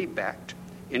handsomely rebacked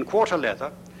in quarter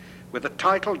leather with the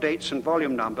title, dates, and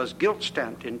volume numbers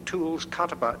gilt-stamped in tools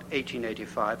cut about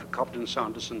 1885 for Cobden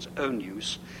Sanderson's own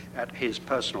use at his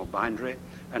personal bindery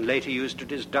and later used at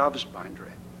his Dove's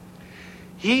bindery.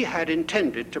 He had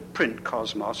intended to print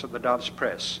Cosmos at the Dove's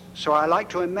Press, so I like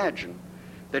to imagine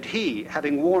that he,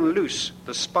 having worn loose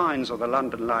the spines of the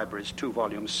London Library's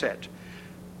two-volume set,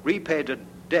 repaid a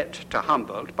debt to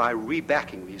Humboldt by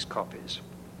rebacking these copies.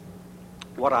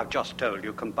 What I've just told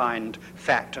you combined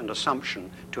fact and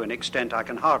assumption to an extent I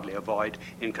can hardly avoid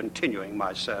in continuing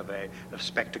my survey of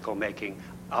spectacle making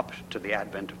up to the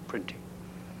advent of printing.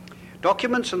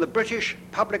 Documents in the British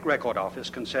Public Record Office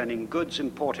concerning goods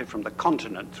imported from the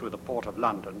continent through the Port of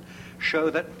London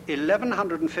show that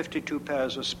 1,152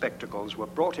 pairs of spectacles were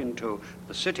brought into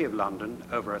the City of London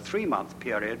over a 3-month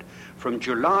period from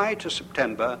July to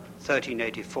September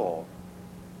 1384,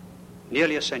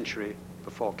 nearly a century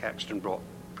before Caxton brought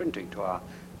printing to our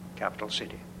capital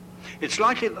city. It's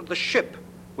likely that the ship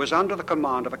was under the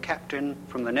command of a captain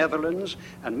from the Netherlands,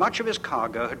 and much of his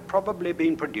cargo had probably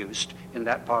been produced in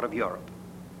that part of Europe.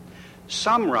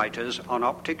 Some writers on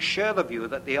optics share the view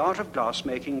that the art of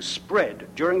glassmaking spread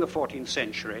during the 14th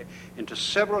century into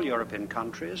several European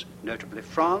countries, notably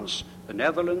France, the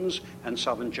Netherlands, and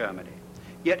southern Germany.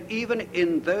 Yet even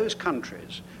in those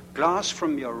countries, glass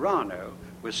from Murano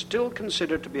was still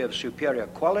considered to be of superior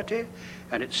quality,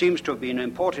 and it seems to have been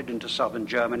imported into southern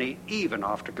Germany even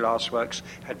after glassworks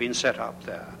had been set up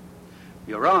there.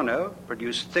 Murano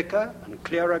produced thicker and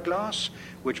clearer glass,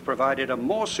 which provided a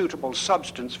more suitable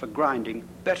substance for grinding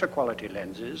better quality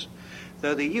lenses,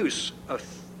 though the use of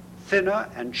thinner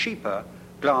and cheaper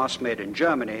glass made in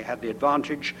Germany had the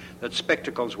advantage that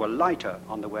spectacles were lighter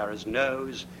on the wearer's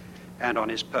nose and on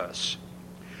his purse.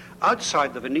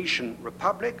 Outside the Venetian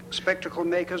Republic, spectacle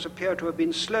makers appear to have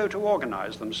been slow to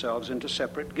organize themselves into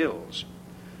separate guilds.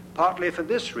 Partly for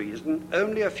this reason,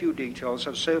 only a few details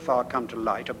have so far come to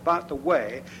light about the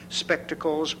way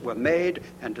spectacles were made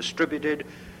and distributed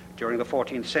during the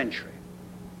 14th century.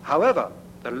 However,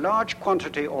 the large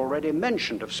quantity already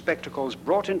mentioned of spectacles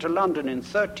brought into London in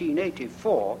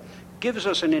 1384 gives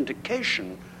us an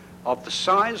indication of the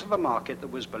size of the market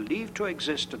that was believed to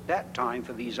exist at that time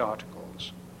for these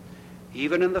articles.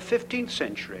 Even in the 15th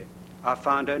century, I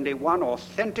found only one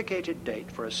authenticated date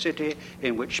for a city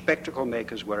in which spectacle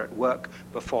makers were at work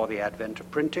before the advent of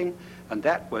printing, and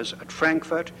that was at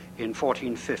Frankfurt in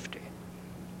 1450.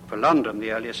 For London,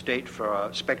 the earliest date for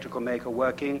a spectacle maker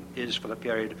working is for the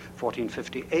period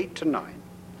 1458 to 9.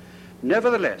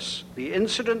 Nevertheless, the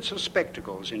incidence of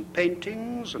spectacles in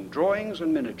paintings and drawings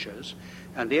and miniatures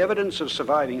and the evidence of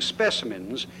surviving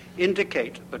specimens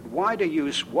indicate that wider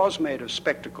use was made of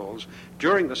spectacles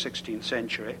during the 16th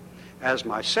century, as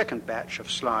my second batch of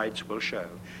slides will show.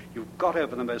 You've got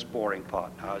over the most boring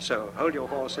part now, so hold your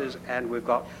horses, and we've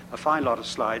got a fine lot of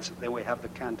slides, then we have the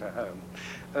canter home.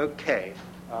 Okay.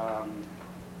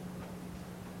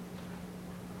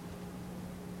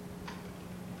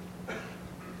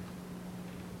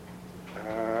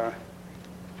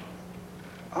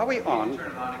 Are we on?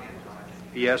 Turn it on again, Tom.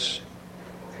 Yes.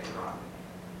 Okay, you're on.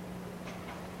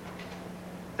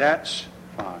 That's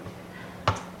fine.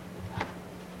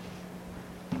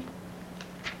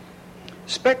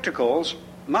 Spectacles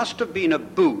must have been a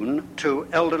boon to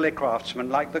elderly craftsmen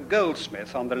like the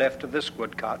goldsmith on the left of this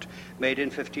woodcut, made in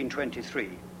 1523.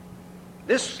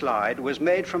 This slide was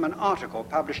made from an article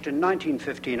published in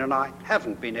 1915, and I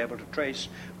haven't been able to trace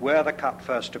where the cut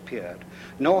first appeared,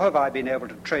 nor have I been able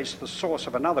to trace the source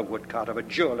of another woodcut of a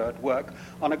jeweller at work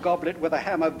on a goblet with a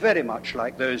hammer very much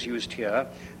like those used here,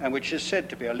 and which is said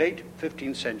to be a late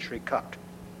 15th century cut.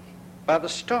 By the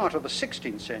start of the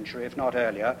 16th century, if not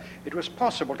earlier, it was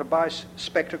possible to buy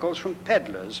spectacles from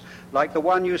peddlers, like the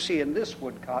one you see in this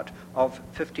woodcut of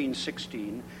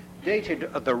 1516, dated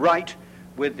at the right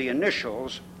with the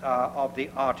initials of the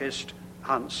artist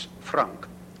Hans Frank.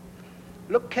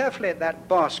 Look carefully at that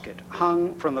basket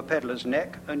hung from the peddler's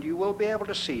neck, and you will be able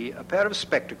to see a pair of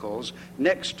spectacles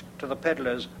next to the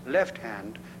peddler's left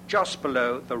hand, just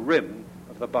below the rim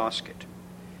of the basket.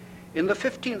 In the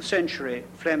 15th century,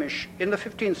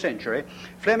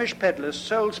 Flemish peddlers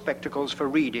sold spectacles for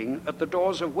reading at the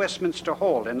doors of Westminster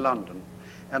Hall in London,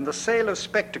 and the sale of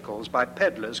spectacles by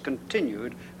peddlers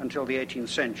continued until the 18th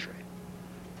century.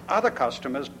 Other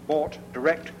customers bought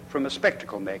direct from a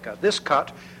spectacle maker. This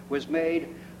cut was made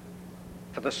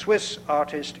for the Swiss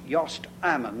artist Jost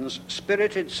Ammon's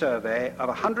spirited survey of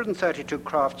 132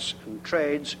 crafts and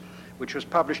trades, which was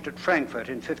published at Frankfurt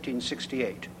in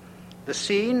 1568. The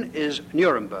scene is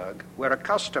Nuremberg, where a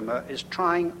customer is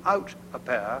trying out a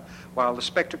pair while the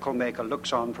spectacle maker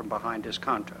looks on from behind his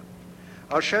counter.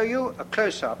 I'll show you a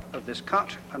close-up of this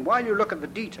cut, and while you look at the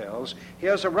details,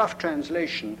 here's a rough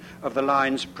translation of the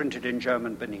lines printed in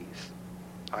German beneath.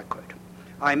 I quote,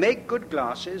 "I make good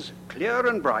glasses, clear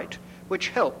and bright, which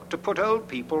help to put old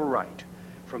people right,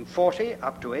 from 40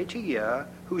 up to 80 year,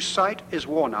 whose sight is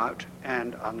worn out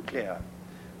and unclear.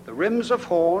 The rims of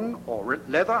horn or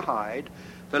leather hide,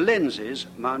 the lenses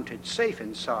mounted safe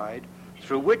inside,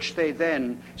 through which they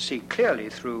then see clearly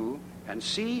through, and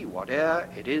see whate'er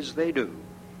it is they do."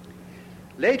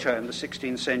 Later in the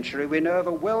 16th century, we know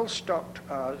of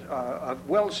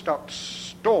well-stocked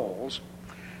stalls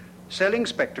selling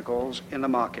spectacles in the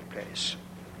marketplace.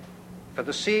 For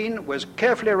the scene was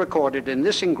carefully recorded in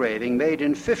this engraving made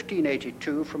in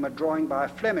 1582 from a drawing by a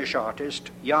Flemish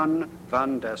artist, Jan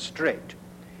van der Straet.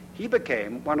 He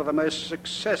became one of the most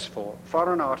successful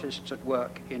foreign artists at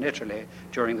work in Italy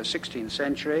during the 16th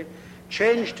century,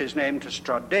 changed his name to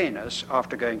Stradenus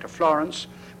after going to Florence,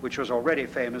 which was already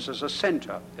famous as a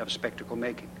center of spectacle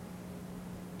making.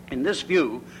 In this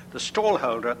view, the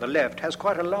stallholder at the left has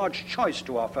quite a large choice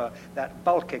to offer that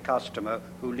bulky customer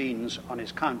who leans on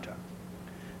his counter.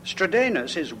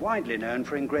 Stradenus is widely known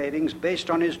for engravings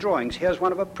based on his drawings. Here's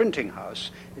one of a printing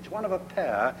house. It's one of a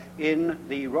pair in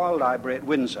the Royal Library at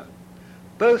Windsor,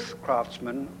 both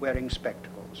craftsmen wearing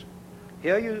spectacles.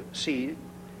 Here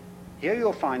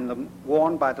you'll find them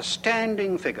worn by the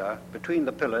standing figure between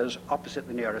the pillars opposite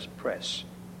the nearest press.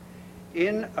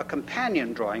 In a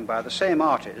companion drawing by the same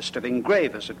artist of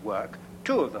engravers at work,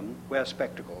 two of them wear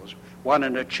spectacles, one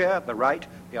in a chair at the right,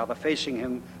 the other facing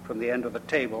him from the end of the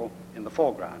table in the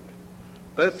foreground.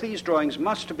 Both these drawings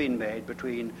must have been made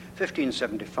between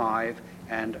 1575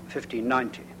 and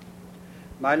 1590.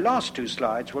 My last two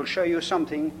slides will show you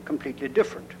something completely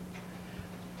different.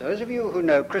 Those of you who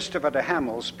know Christopher de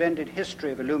Hamel's splendid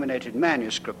history of illuminated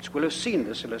manuscripts will have seen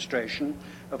this illustration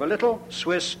of a little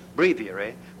Swiss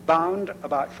breviary bound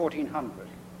about 1400.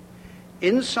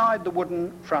 Inside the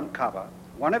wooden front cover,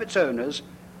 one of its owners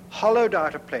hollowed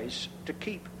out a place to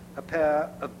keep a pair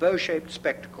of bow-shaped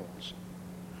spectacles.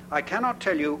 I cannot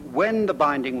tell you when the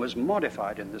binding was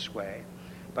modified in this way,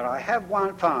 but I have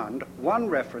found one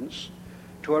reference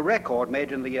to a record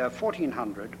made in the year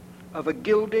 1400 of a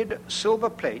gilded silver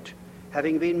plate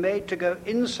having been made to go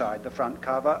inside the front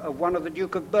cover of one of the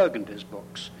Duke of Burgundy's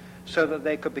books, so that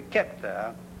they could be kept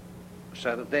there,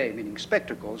 so that they, meaning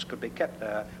spectacles, could be kept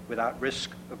there without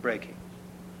risk of breaking.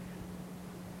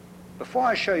 Before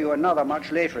I show you another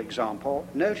much later example,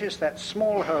 notice that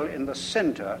small hole in the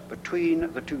center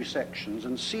between the two sections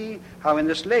and see how in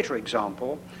this later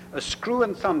example a screw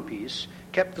and thumb piece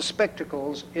kept the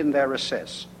spectacles in their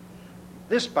recess.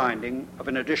 This binding of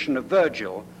an edition of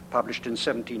Virgil, published in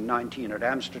 1719 at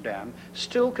Amsterdam,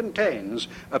 still contains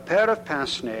a pair of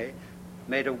pince-nez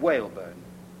made of whalebone.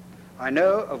 I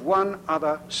know of one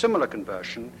other similar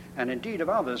conversion, and indeed of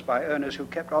others by owners who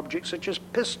kept objects such as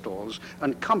pistols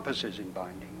and compasses in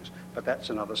bindings, but that's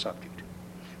another subject.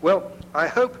 Well, I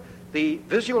hope the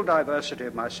visual diversity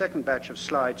of my second batch of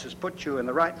slides has put you in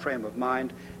the right frame of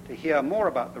mind to hear more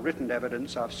about the written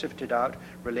evidence I've sifted out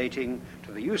relating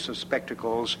to the use of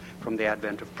spectacles from the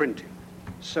advent of printing.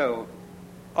 So,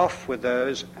 off with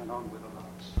those and on with the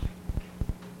lots.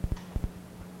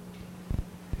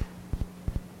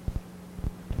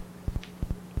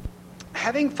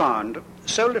 Having found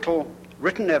so little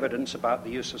written evidence about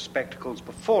the use of spectacles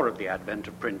before the advent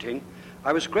of printing,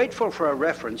 I was grateful for a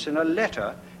reference in a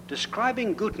letter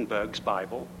describing Gutenberg's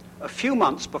Bible a few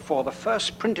months before the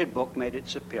first printed book made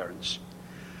its appearance.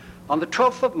 On the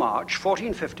 12th of March,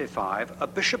 1455, a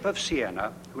bishop of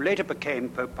Siena, who later became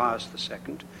Pope Pius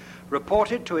II,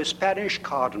 reported to his Spanish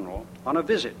cardinal on a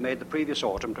visit made the previous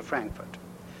autumn to Frankfurt.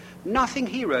 Nothing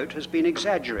he wrote has been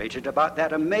exaggerated about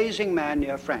that amazing man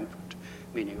near Frankfurt,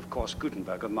 meaning, of course,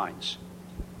 Gutenberg of Mainz.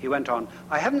 He went on,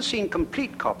 "I haven't seen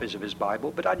complete copies of his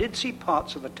Bible, but I did see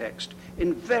parts of the text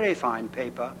in very fine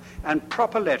paper and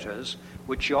proper letters,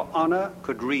 which your honor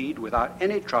could read without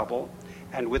any trouble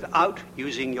and without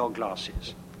using your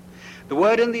glasses." The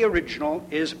word in the original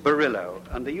is berillo,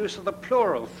 and the use of the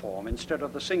plural form instead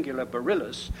of the singular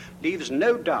berillus leaves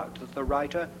no doubt that the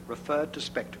writer referred to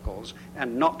spectacles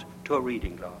and not to a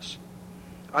reading glass.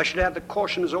 I should add that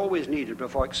caution is always needed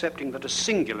before accepting that a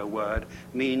singular word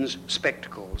means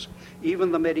spectacles.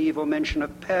 Even the medieval mention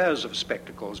of pairs of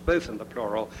spectacles, both in the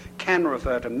plural, can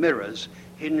refer to mirrors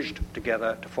hinged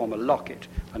together to form a locket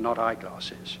and not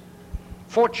eyeglasses.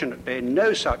 Fortunately,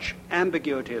 no such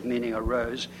ambiguity of meaning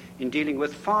arose in dealing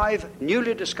with 5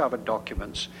 newly discovered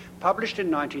documents published in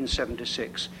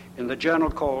 1976 in the journal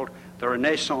called the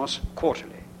Renaissance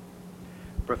Quarterly.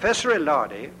 Professor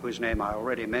Ilardi, whose name I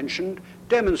already mentioned,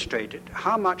 demonstrated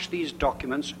how much these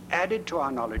documents added to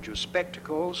our knowledge of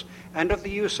spectacles and of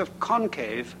the use of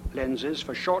concave lenses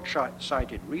for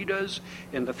short-sighted readers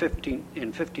in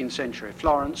 15th century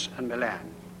Florence and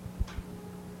Milan.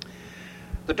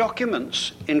 The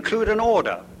documents include an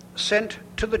order sent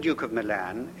to the Duke of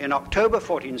Milan in October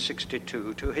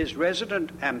 1462 to his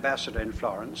resident ambassador in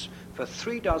Florence for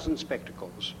 3 dozen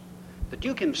spectacles. The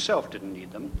Duke himself didn't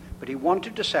need them, but he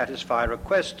wanted to satisfy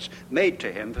requests made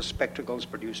to him for spectacles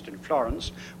produced in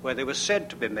Florence, where they were said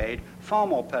to be made far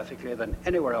more perfectly than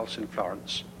anywhere else in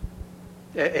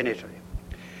in Italy.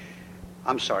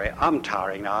 I'm sorry, I'm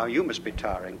tiring now. You must be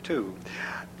tiring too.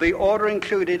 The order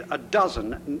included a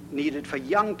dozen needed for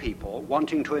young people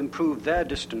wanting to improve their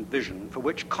distant vision, for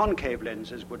which concave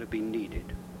lenses would have been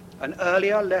needed. An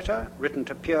earlier letter, written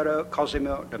to Piero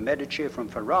Cosimo de' Medici from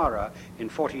Ferrara in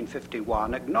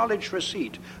 1451, acknowledged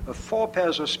receipt of 4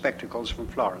 pairs of spectacles from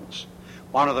Florence.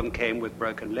 One of them came with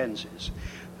broken lenses.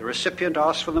 The recipient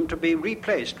asked for them to be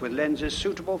replaced with lenses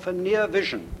suitable for near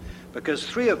vision, because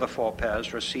 3 of the 4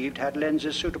 pairs received had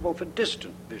lenses suitable for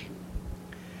distant vision.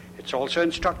 It's also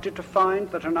instructed to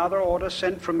find that another order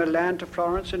sent from Milan to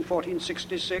Florence in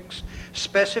 1466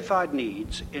 specified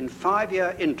needs in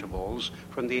 5-year intervals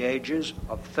from the ages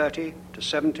of 30 to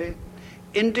 70,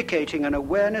 indicating an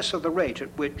awareness of the rate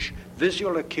at which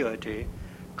visual acuity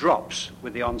drops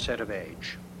with the onset of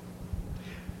age.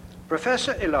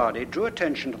 Professor Ilardi drew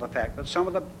attention to the fact that some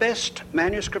of the best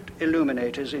manuscript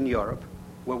illuminators in Europe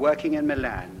were working in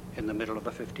Milan in the middle of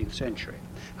the 15th century,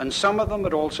 and some of them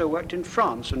had also worked in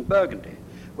France and Burgundy,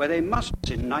 where they must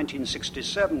in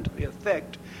 1967 to the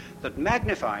effect that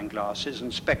magnifying glasses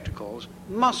and spectacles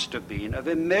must have been of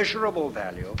immeasurable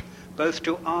value both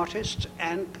to artists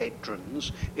and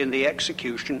patrons in the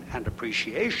execution and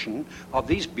appreciation of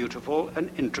these beautiful and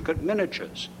intricate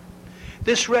miniatures.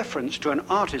 This reference to an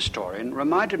art historian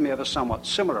reminded me of a somewhat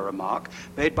similar remark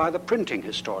made by the printing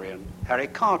historian, Harry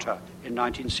Carter, in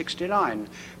 1969,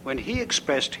 when he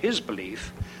expressed his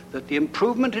belief that the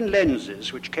improvement in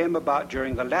lenses which came about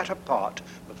during the latter part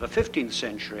of the 15th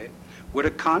century would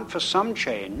account for some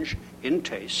change in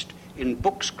taste in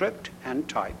book script and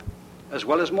type, as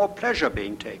well as more pleasure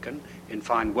being taken in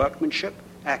fine workmanship,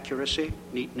 accuracy,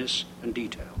 neatness, and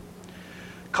detail.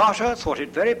 Carter thought it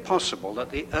very possible that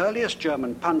the earliest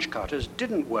German punch cutters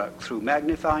didn't work through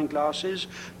magnifying glasses,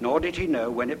 nor did he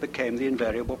know when it became the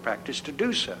invariable practice to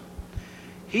do so.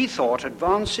 He thought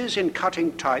advances in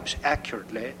cutting types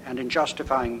accurately and in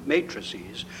justifying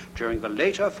matrices during the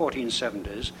later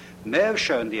 1470s may have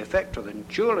shown the effect of the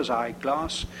jeweler's eye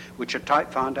glass which a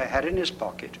type finder had in his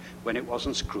pocket when it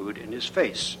wasn't screwed in his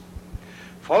face.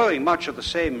 Following much the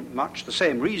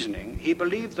same reasoning, he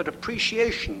believed that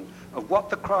appreciation of what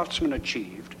the craftsman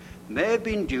achieved may have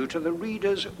been due to the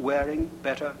readers wearing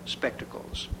better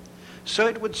spectacles. So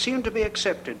it would seem to be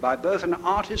accepted by both an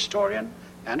art historian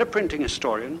and a printing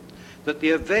historian that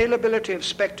the availability of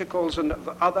spectacles and of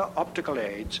other optical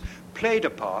aids played a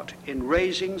part in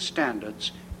raising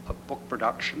standards of book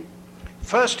production,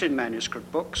 first in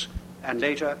manuscript books and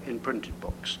later in printed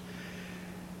books,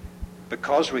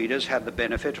 because readers had the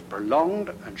benefit of prolonged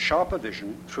and sharper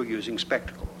vision through using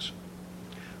spectacles.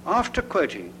 After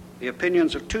quoting the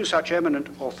opinions of 2 such eminent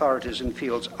authorities in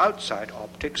fields outside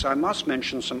optics, I must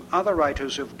mention some other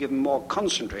writers who have given more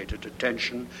concentrated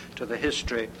attention to the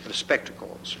history of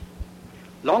spectacles.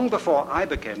 Long before I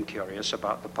became curious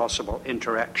about the possible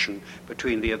interaction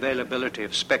between the availability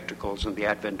of spectacles and the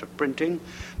advent of printing,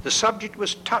 the subject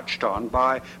was touched on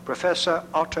by Professor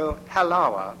Otto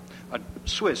Hallauer, a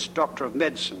Swiss doctor of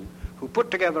medicine, who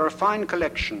put together a fine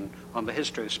collection on the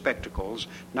history of spectacles,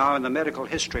 now in the Medical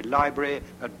History Library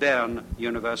at Bern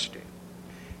University.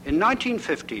 In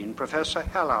 1915, Professor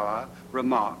Hallauer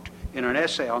remarked in an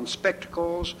essay on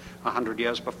spectacles 100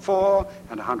 years before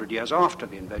and 100 years after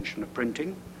the invention of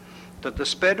printing, that the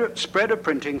spread of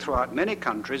printing throughout many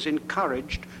countries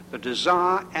encouraged the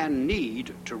desire and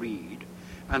need to read,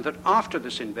 and that after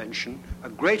this invention, a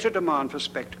greater demand for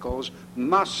spectacles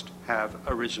must have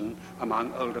arisen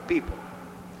among older people.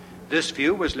 This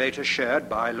view was later shared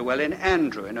by Llewellyn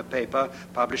Andrew in a paper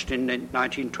published in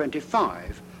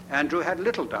 1925. Andrew had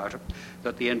little doubt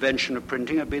that the invention of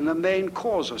printing had been the main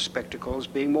cause of spectacles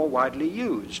being more widely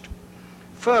used.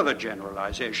 Further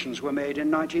generalizations were made in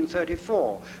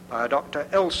 1934 by Dr.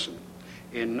 Elson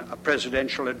in a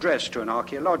presidential address to an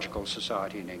archaeological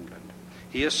society in England.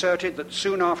 He asserted that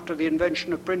soon after the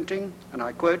invention of printing, and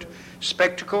I quote,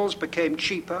 spectacles became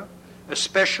cheaper,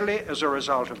 especially as a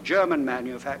result of German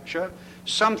manufacture,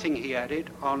 something, he added,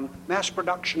 on mass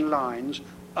production lines,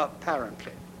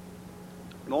 apparently.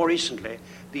 More recently,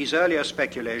 these earlier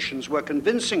speculations were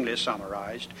convincingly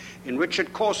summarized in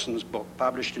Richard Corson's book,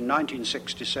 published in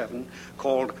 1967,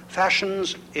 called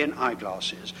Fashions in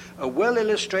Eyeglasses, a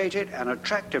well-illustrated and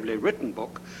attractively written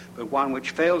book, but one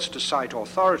which fails to cite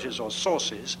authorities or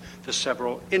sources for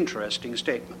several interesting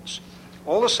statements.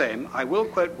 All the same, I will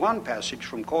quote one passage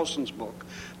from Corson's book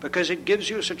because it gives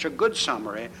you such a good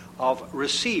summary of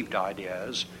received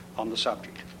ideas on the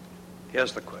subject.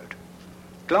 Here's the quote.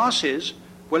 Glasses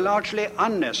were largely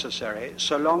unnecessary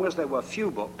so long as there were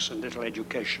few books and little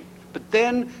education. But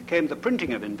then came the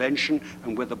printing of invention,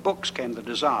 and with the books came the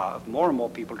desire of more and more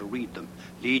people to read them,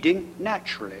 leading,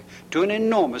 naturally, to an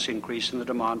enormous increase in the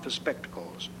demand for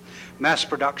spectacles. Mass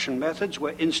production methods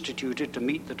were instituted to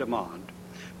meet the demand.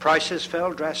 Prices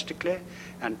fell drastically,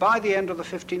 and by the end of the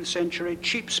 15th century,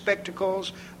 cheap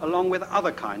spectacles, along with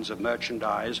other kinds of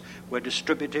merchandise, were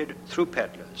distributed through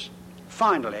peddlers.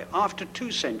 Finally, after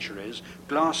 2 centuries,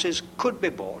 glasses could be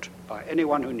bought by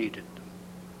anyone who needed them.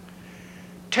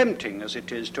 Tempting as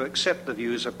it is to accept the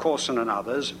views of Corson and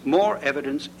others, more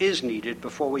evidence is needed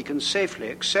before we can safely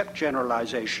accept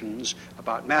generalizations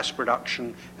about mass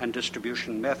production and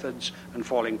distribution methods and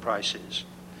falling prices.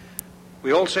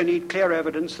 We also need clear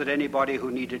evidence that anybody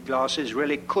who needed glasses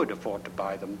really could afford to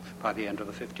buy them by the end of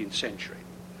the 15th century.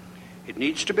 It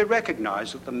needs to be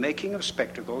recognized that the making of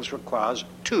spectacles requires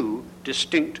 2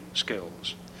 distinct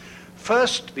skills.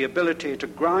 First, the ability to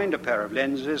grind a pair of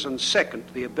lenses, and second,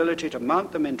 the ability to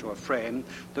mount them into a frame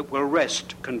that will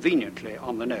rest conveniently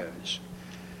on the nose.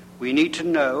 We need to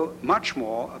know much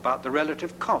more about the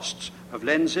relative costs of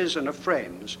lenses and of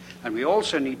frames, and we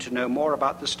also need to know more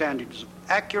about the standards of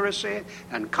accuracy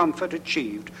and comfort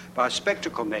achieved by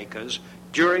spectacle makers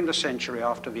during the century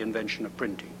after the invention of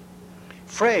printing.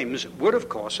 Frames would, of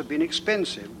course, have been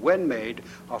expensive when made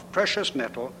of precious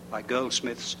metal by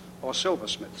goldsmiths or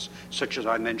silversmiths, such as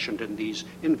I mentioned in these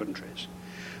inventories.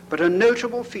 But a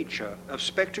notable feature of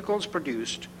spectacles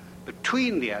produced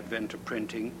between the advent of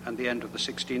printing and the end of the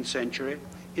 16th century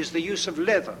is the use of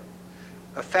leather,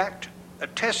 a fact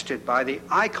attested by the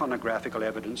iconographical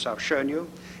evidence I've shown you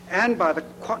and by the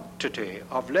quantity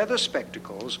of leather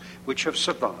spectacles which have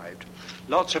survived.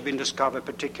 Lots have been discovered,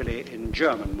 particularly in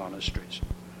German monasteries.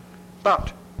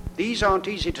 But these aren't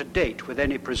easy to date with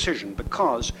any precision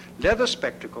because leather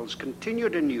spectacles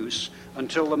continued in use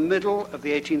until the middle of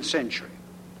the 18th century.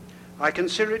 I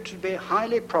consider it to be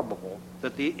highly probable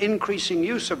that the increasing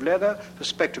use of leather for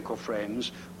spectacle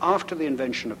frames after the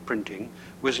invention of printing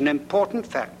was an important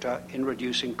factor in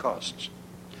reducing costs.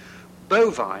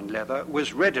 Bovine leather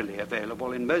was readily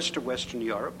available in most of Western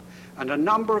Europe, and a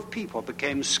number of people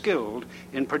became skilled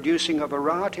in producing a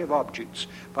variety of objects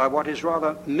by what is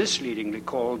rather misleadingly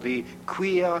called the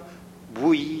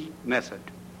cuir-bouilli method.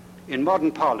 In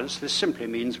modern parlance, this simply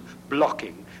means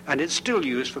blocking, and it's still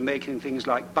used for making things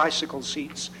like bicycle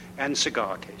seats and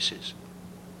cigar cases.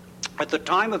 At the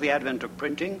time of the advent of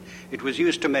printing, it was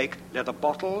used to make leather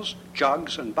bottles,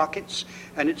 jugs, and buckets,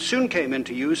 and it soon came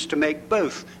into use to make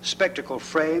both spectacle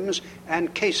frames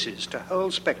and cases to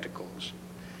hold spectacles.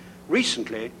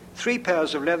 Recently, 3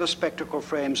 pairs of leather spectacle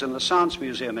frames in the Science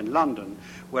Museum in London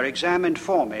were examined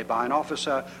for me by an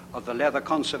officer of the Leather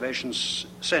Conservation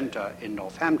Centre in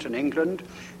Northampton, England,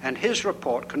 and his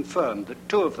report confirmed that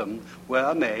 2 of them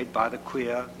were made by the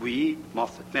cuir-bouilli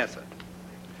method.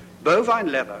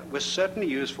 Bovine leather was certainly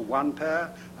used for 1 pair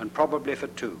and probably for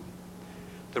 2.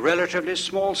 The relatively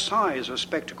small size of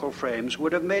spectacle frames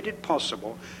would have made it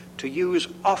possible to use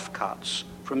offcuts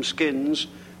from skins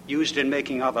used in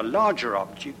making other larger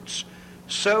objects,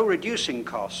 so reducing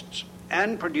costs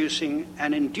and producing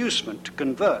an inducement to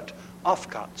convert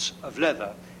offcuts of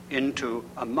leather into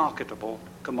a marketable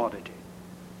commodity.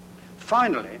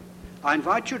 Finally, I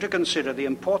invite you to consider the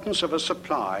importance of a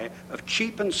supply of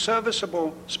cheap and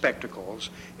serviceable spectacles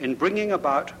in bringing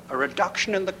about a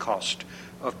reduction in the cost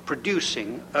of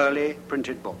producing early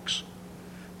printed books.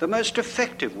 The most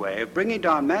effective way of bringing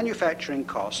down manufacturing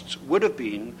costs would have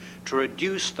been to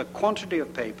reduce the quantity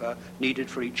of paper needed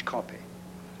for each copy.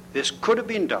 This could have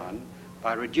been done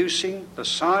by reducing the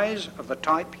size of the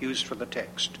type used for the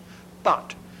text,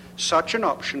 but such an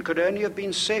option could only have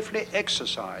been safely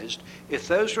exercised if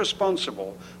those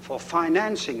responsible for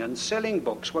financing and selling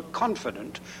books were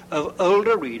confident of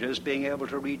older readers being able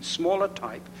to read smaller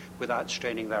type without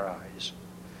straining their eyes.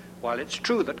 While it's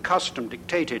true that custom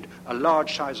dictated a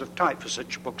large size of type for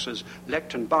such books as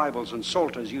lectern Bibles and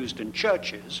psalters used in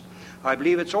churches, I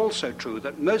believe it's also true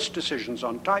that most decisions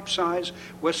on type size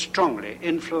were strongly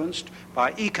influenced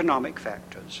by economic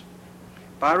factors.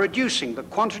 By reducing the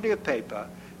quantity of paper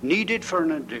needed for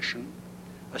an edition,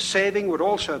 a saving would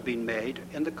also have been made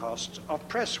in the costs of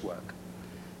press work.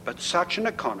 But such an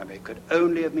economy could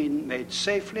only have been made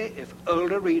safely if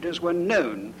older readers were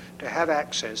known to have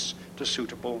access to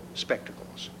suitable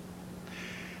spectacles.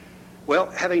 Well,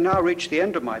 having now reached the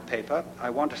end of my paper, I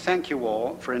want to thank you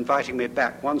all for inviting me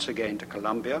back once again to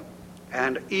Columbia.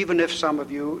 And even if some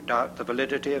of you doubt the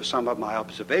validity of some of my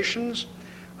observations,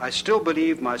 I still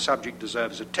believe my subject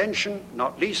deserves attention,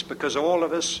 not least because all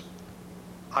of us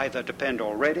either depend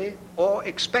already or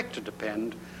expect to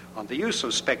depend on the use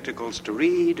of spectacles to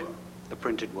read the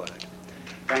printed word.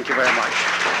 Thank you very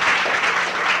much.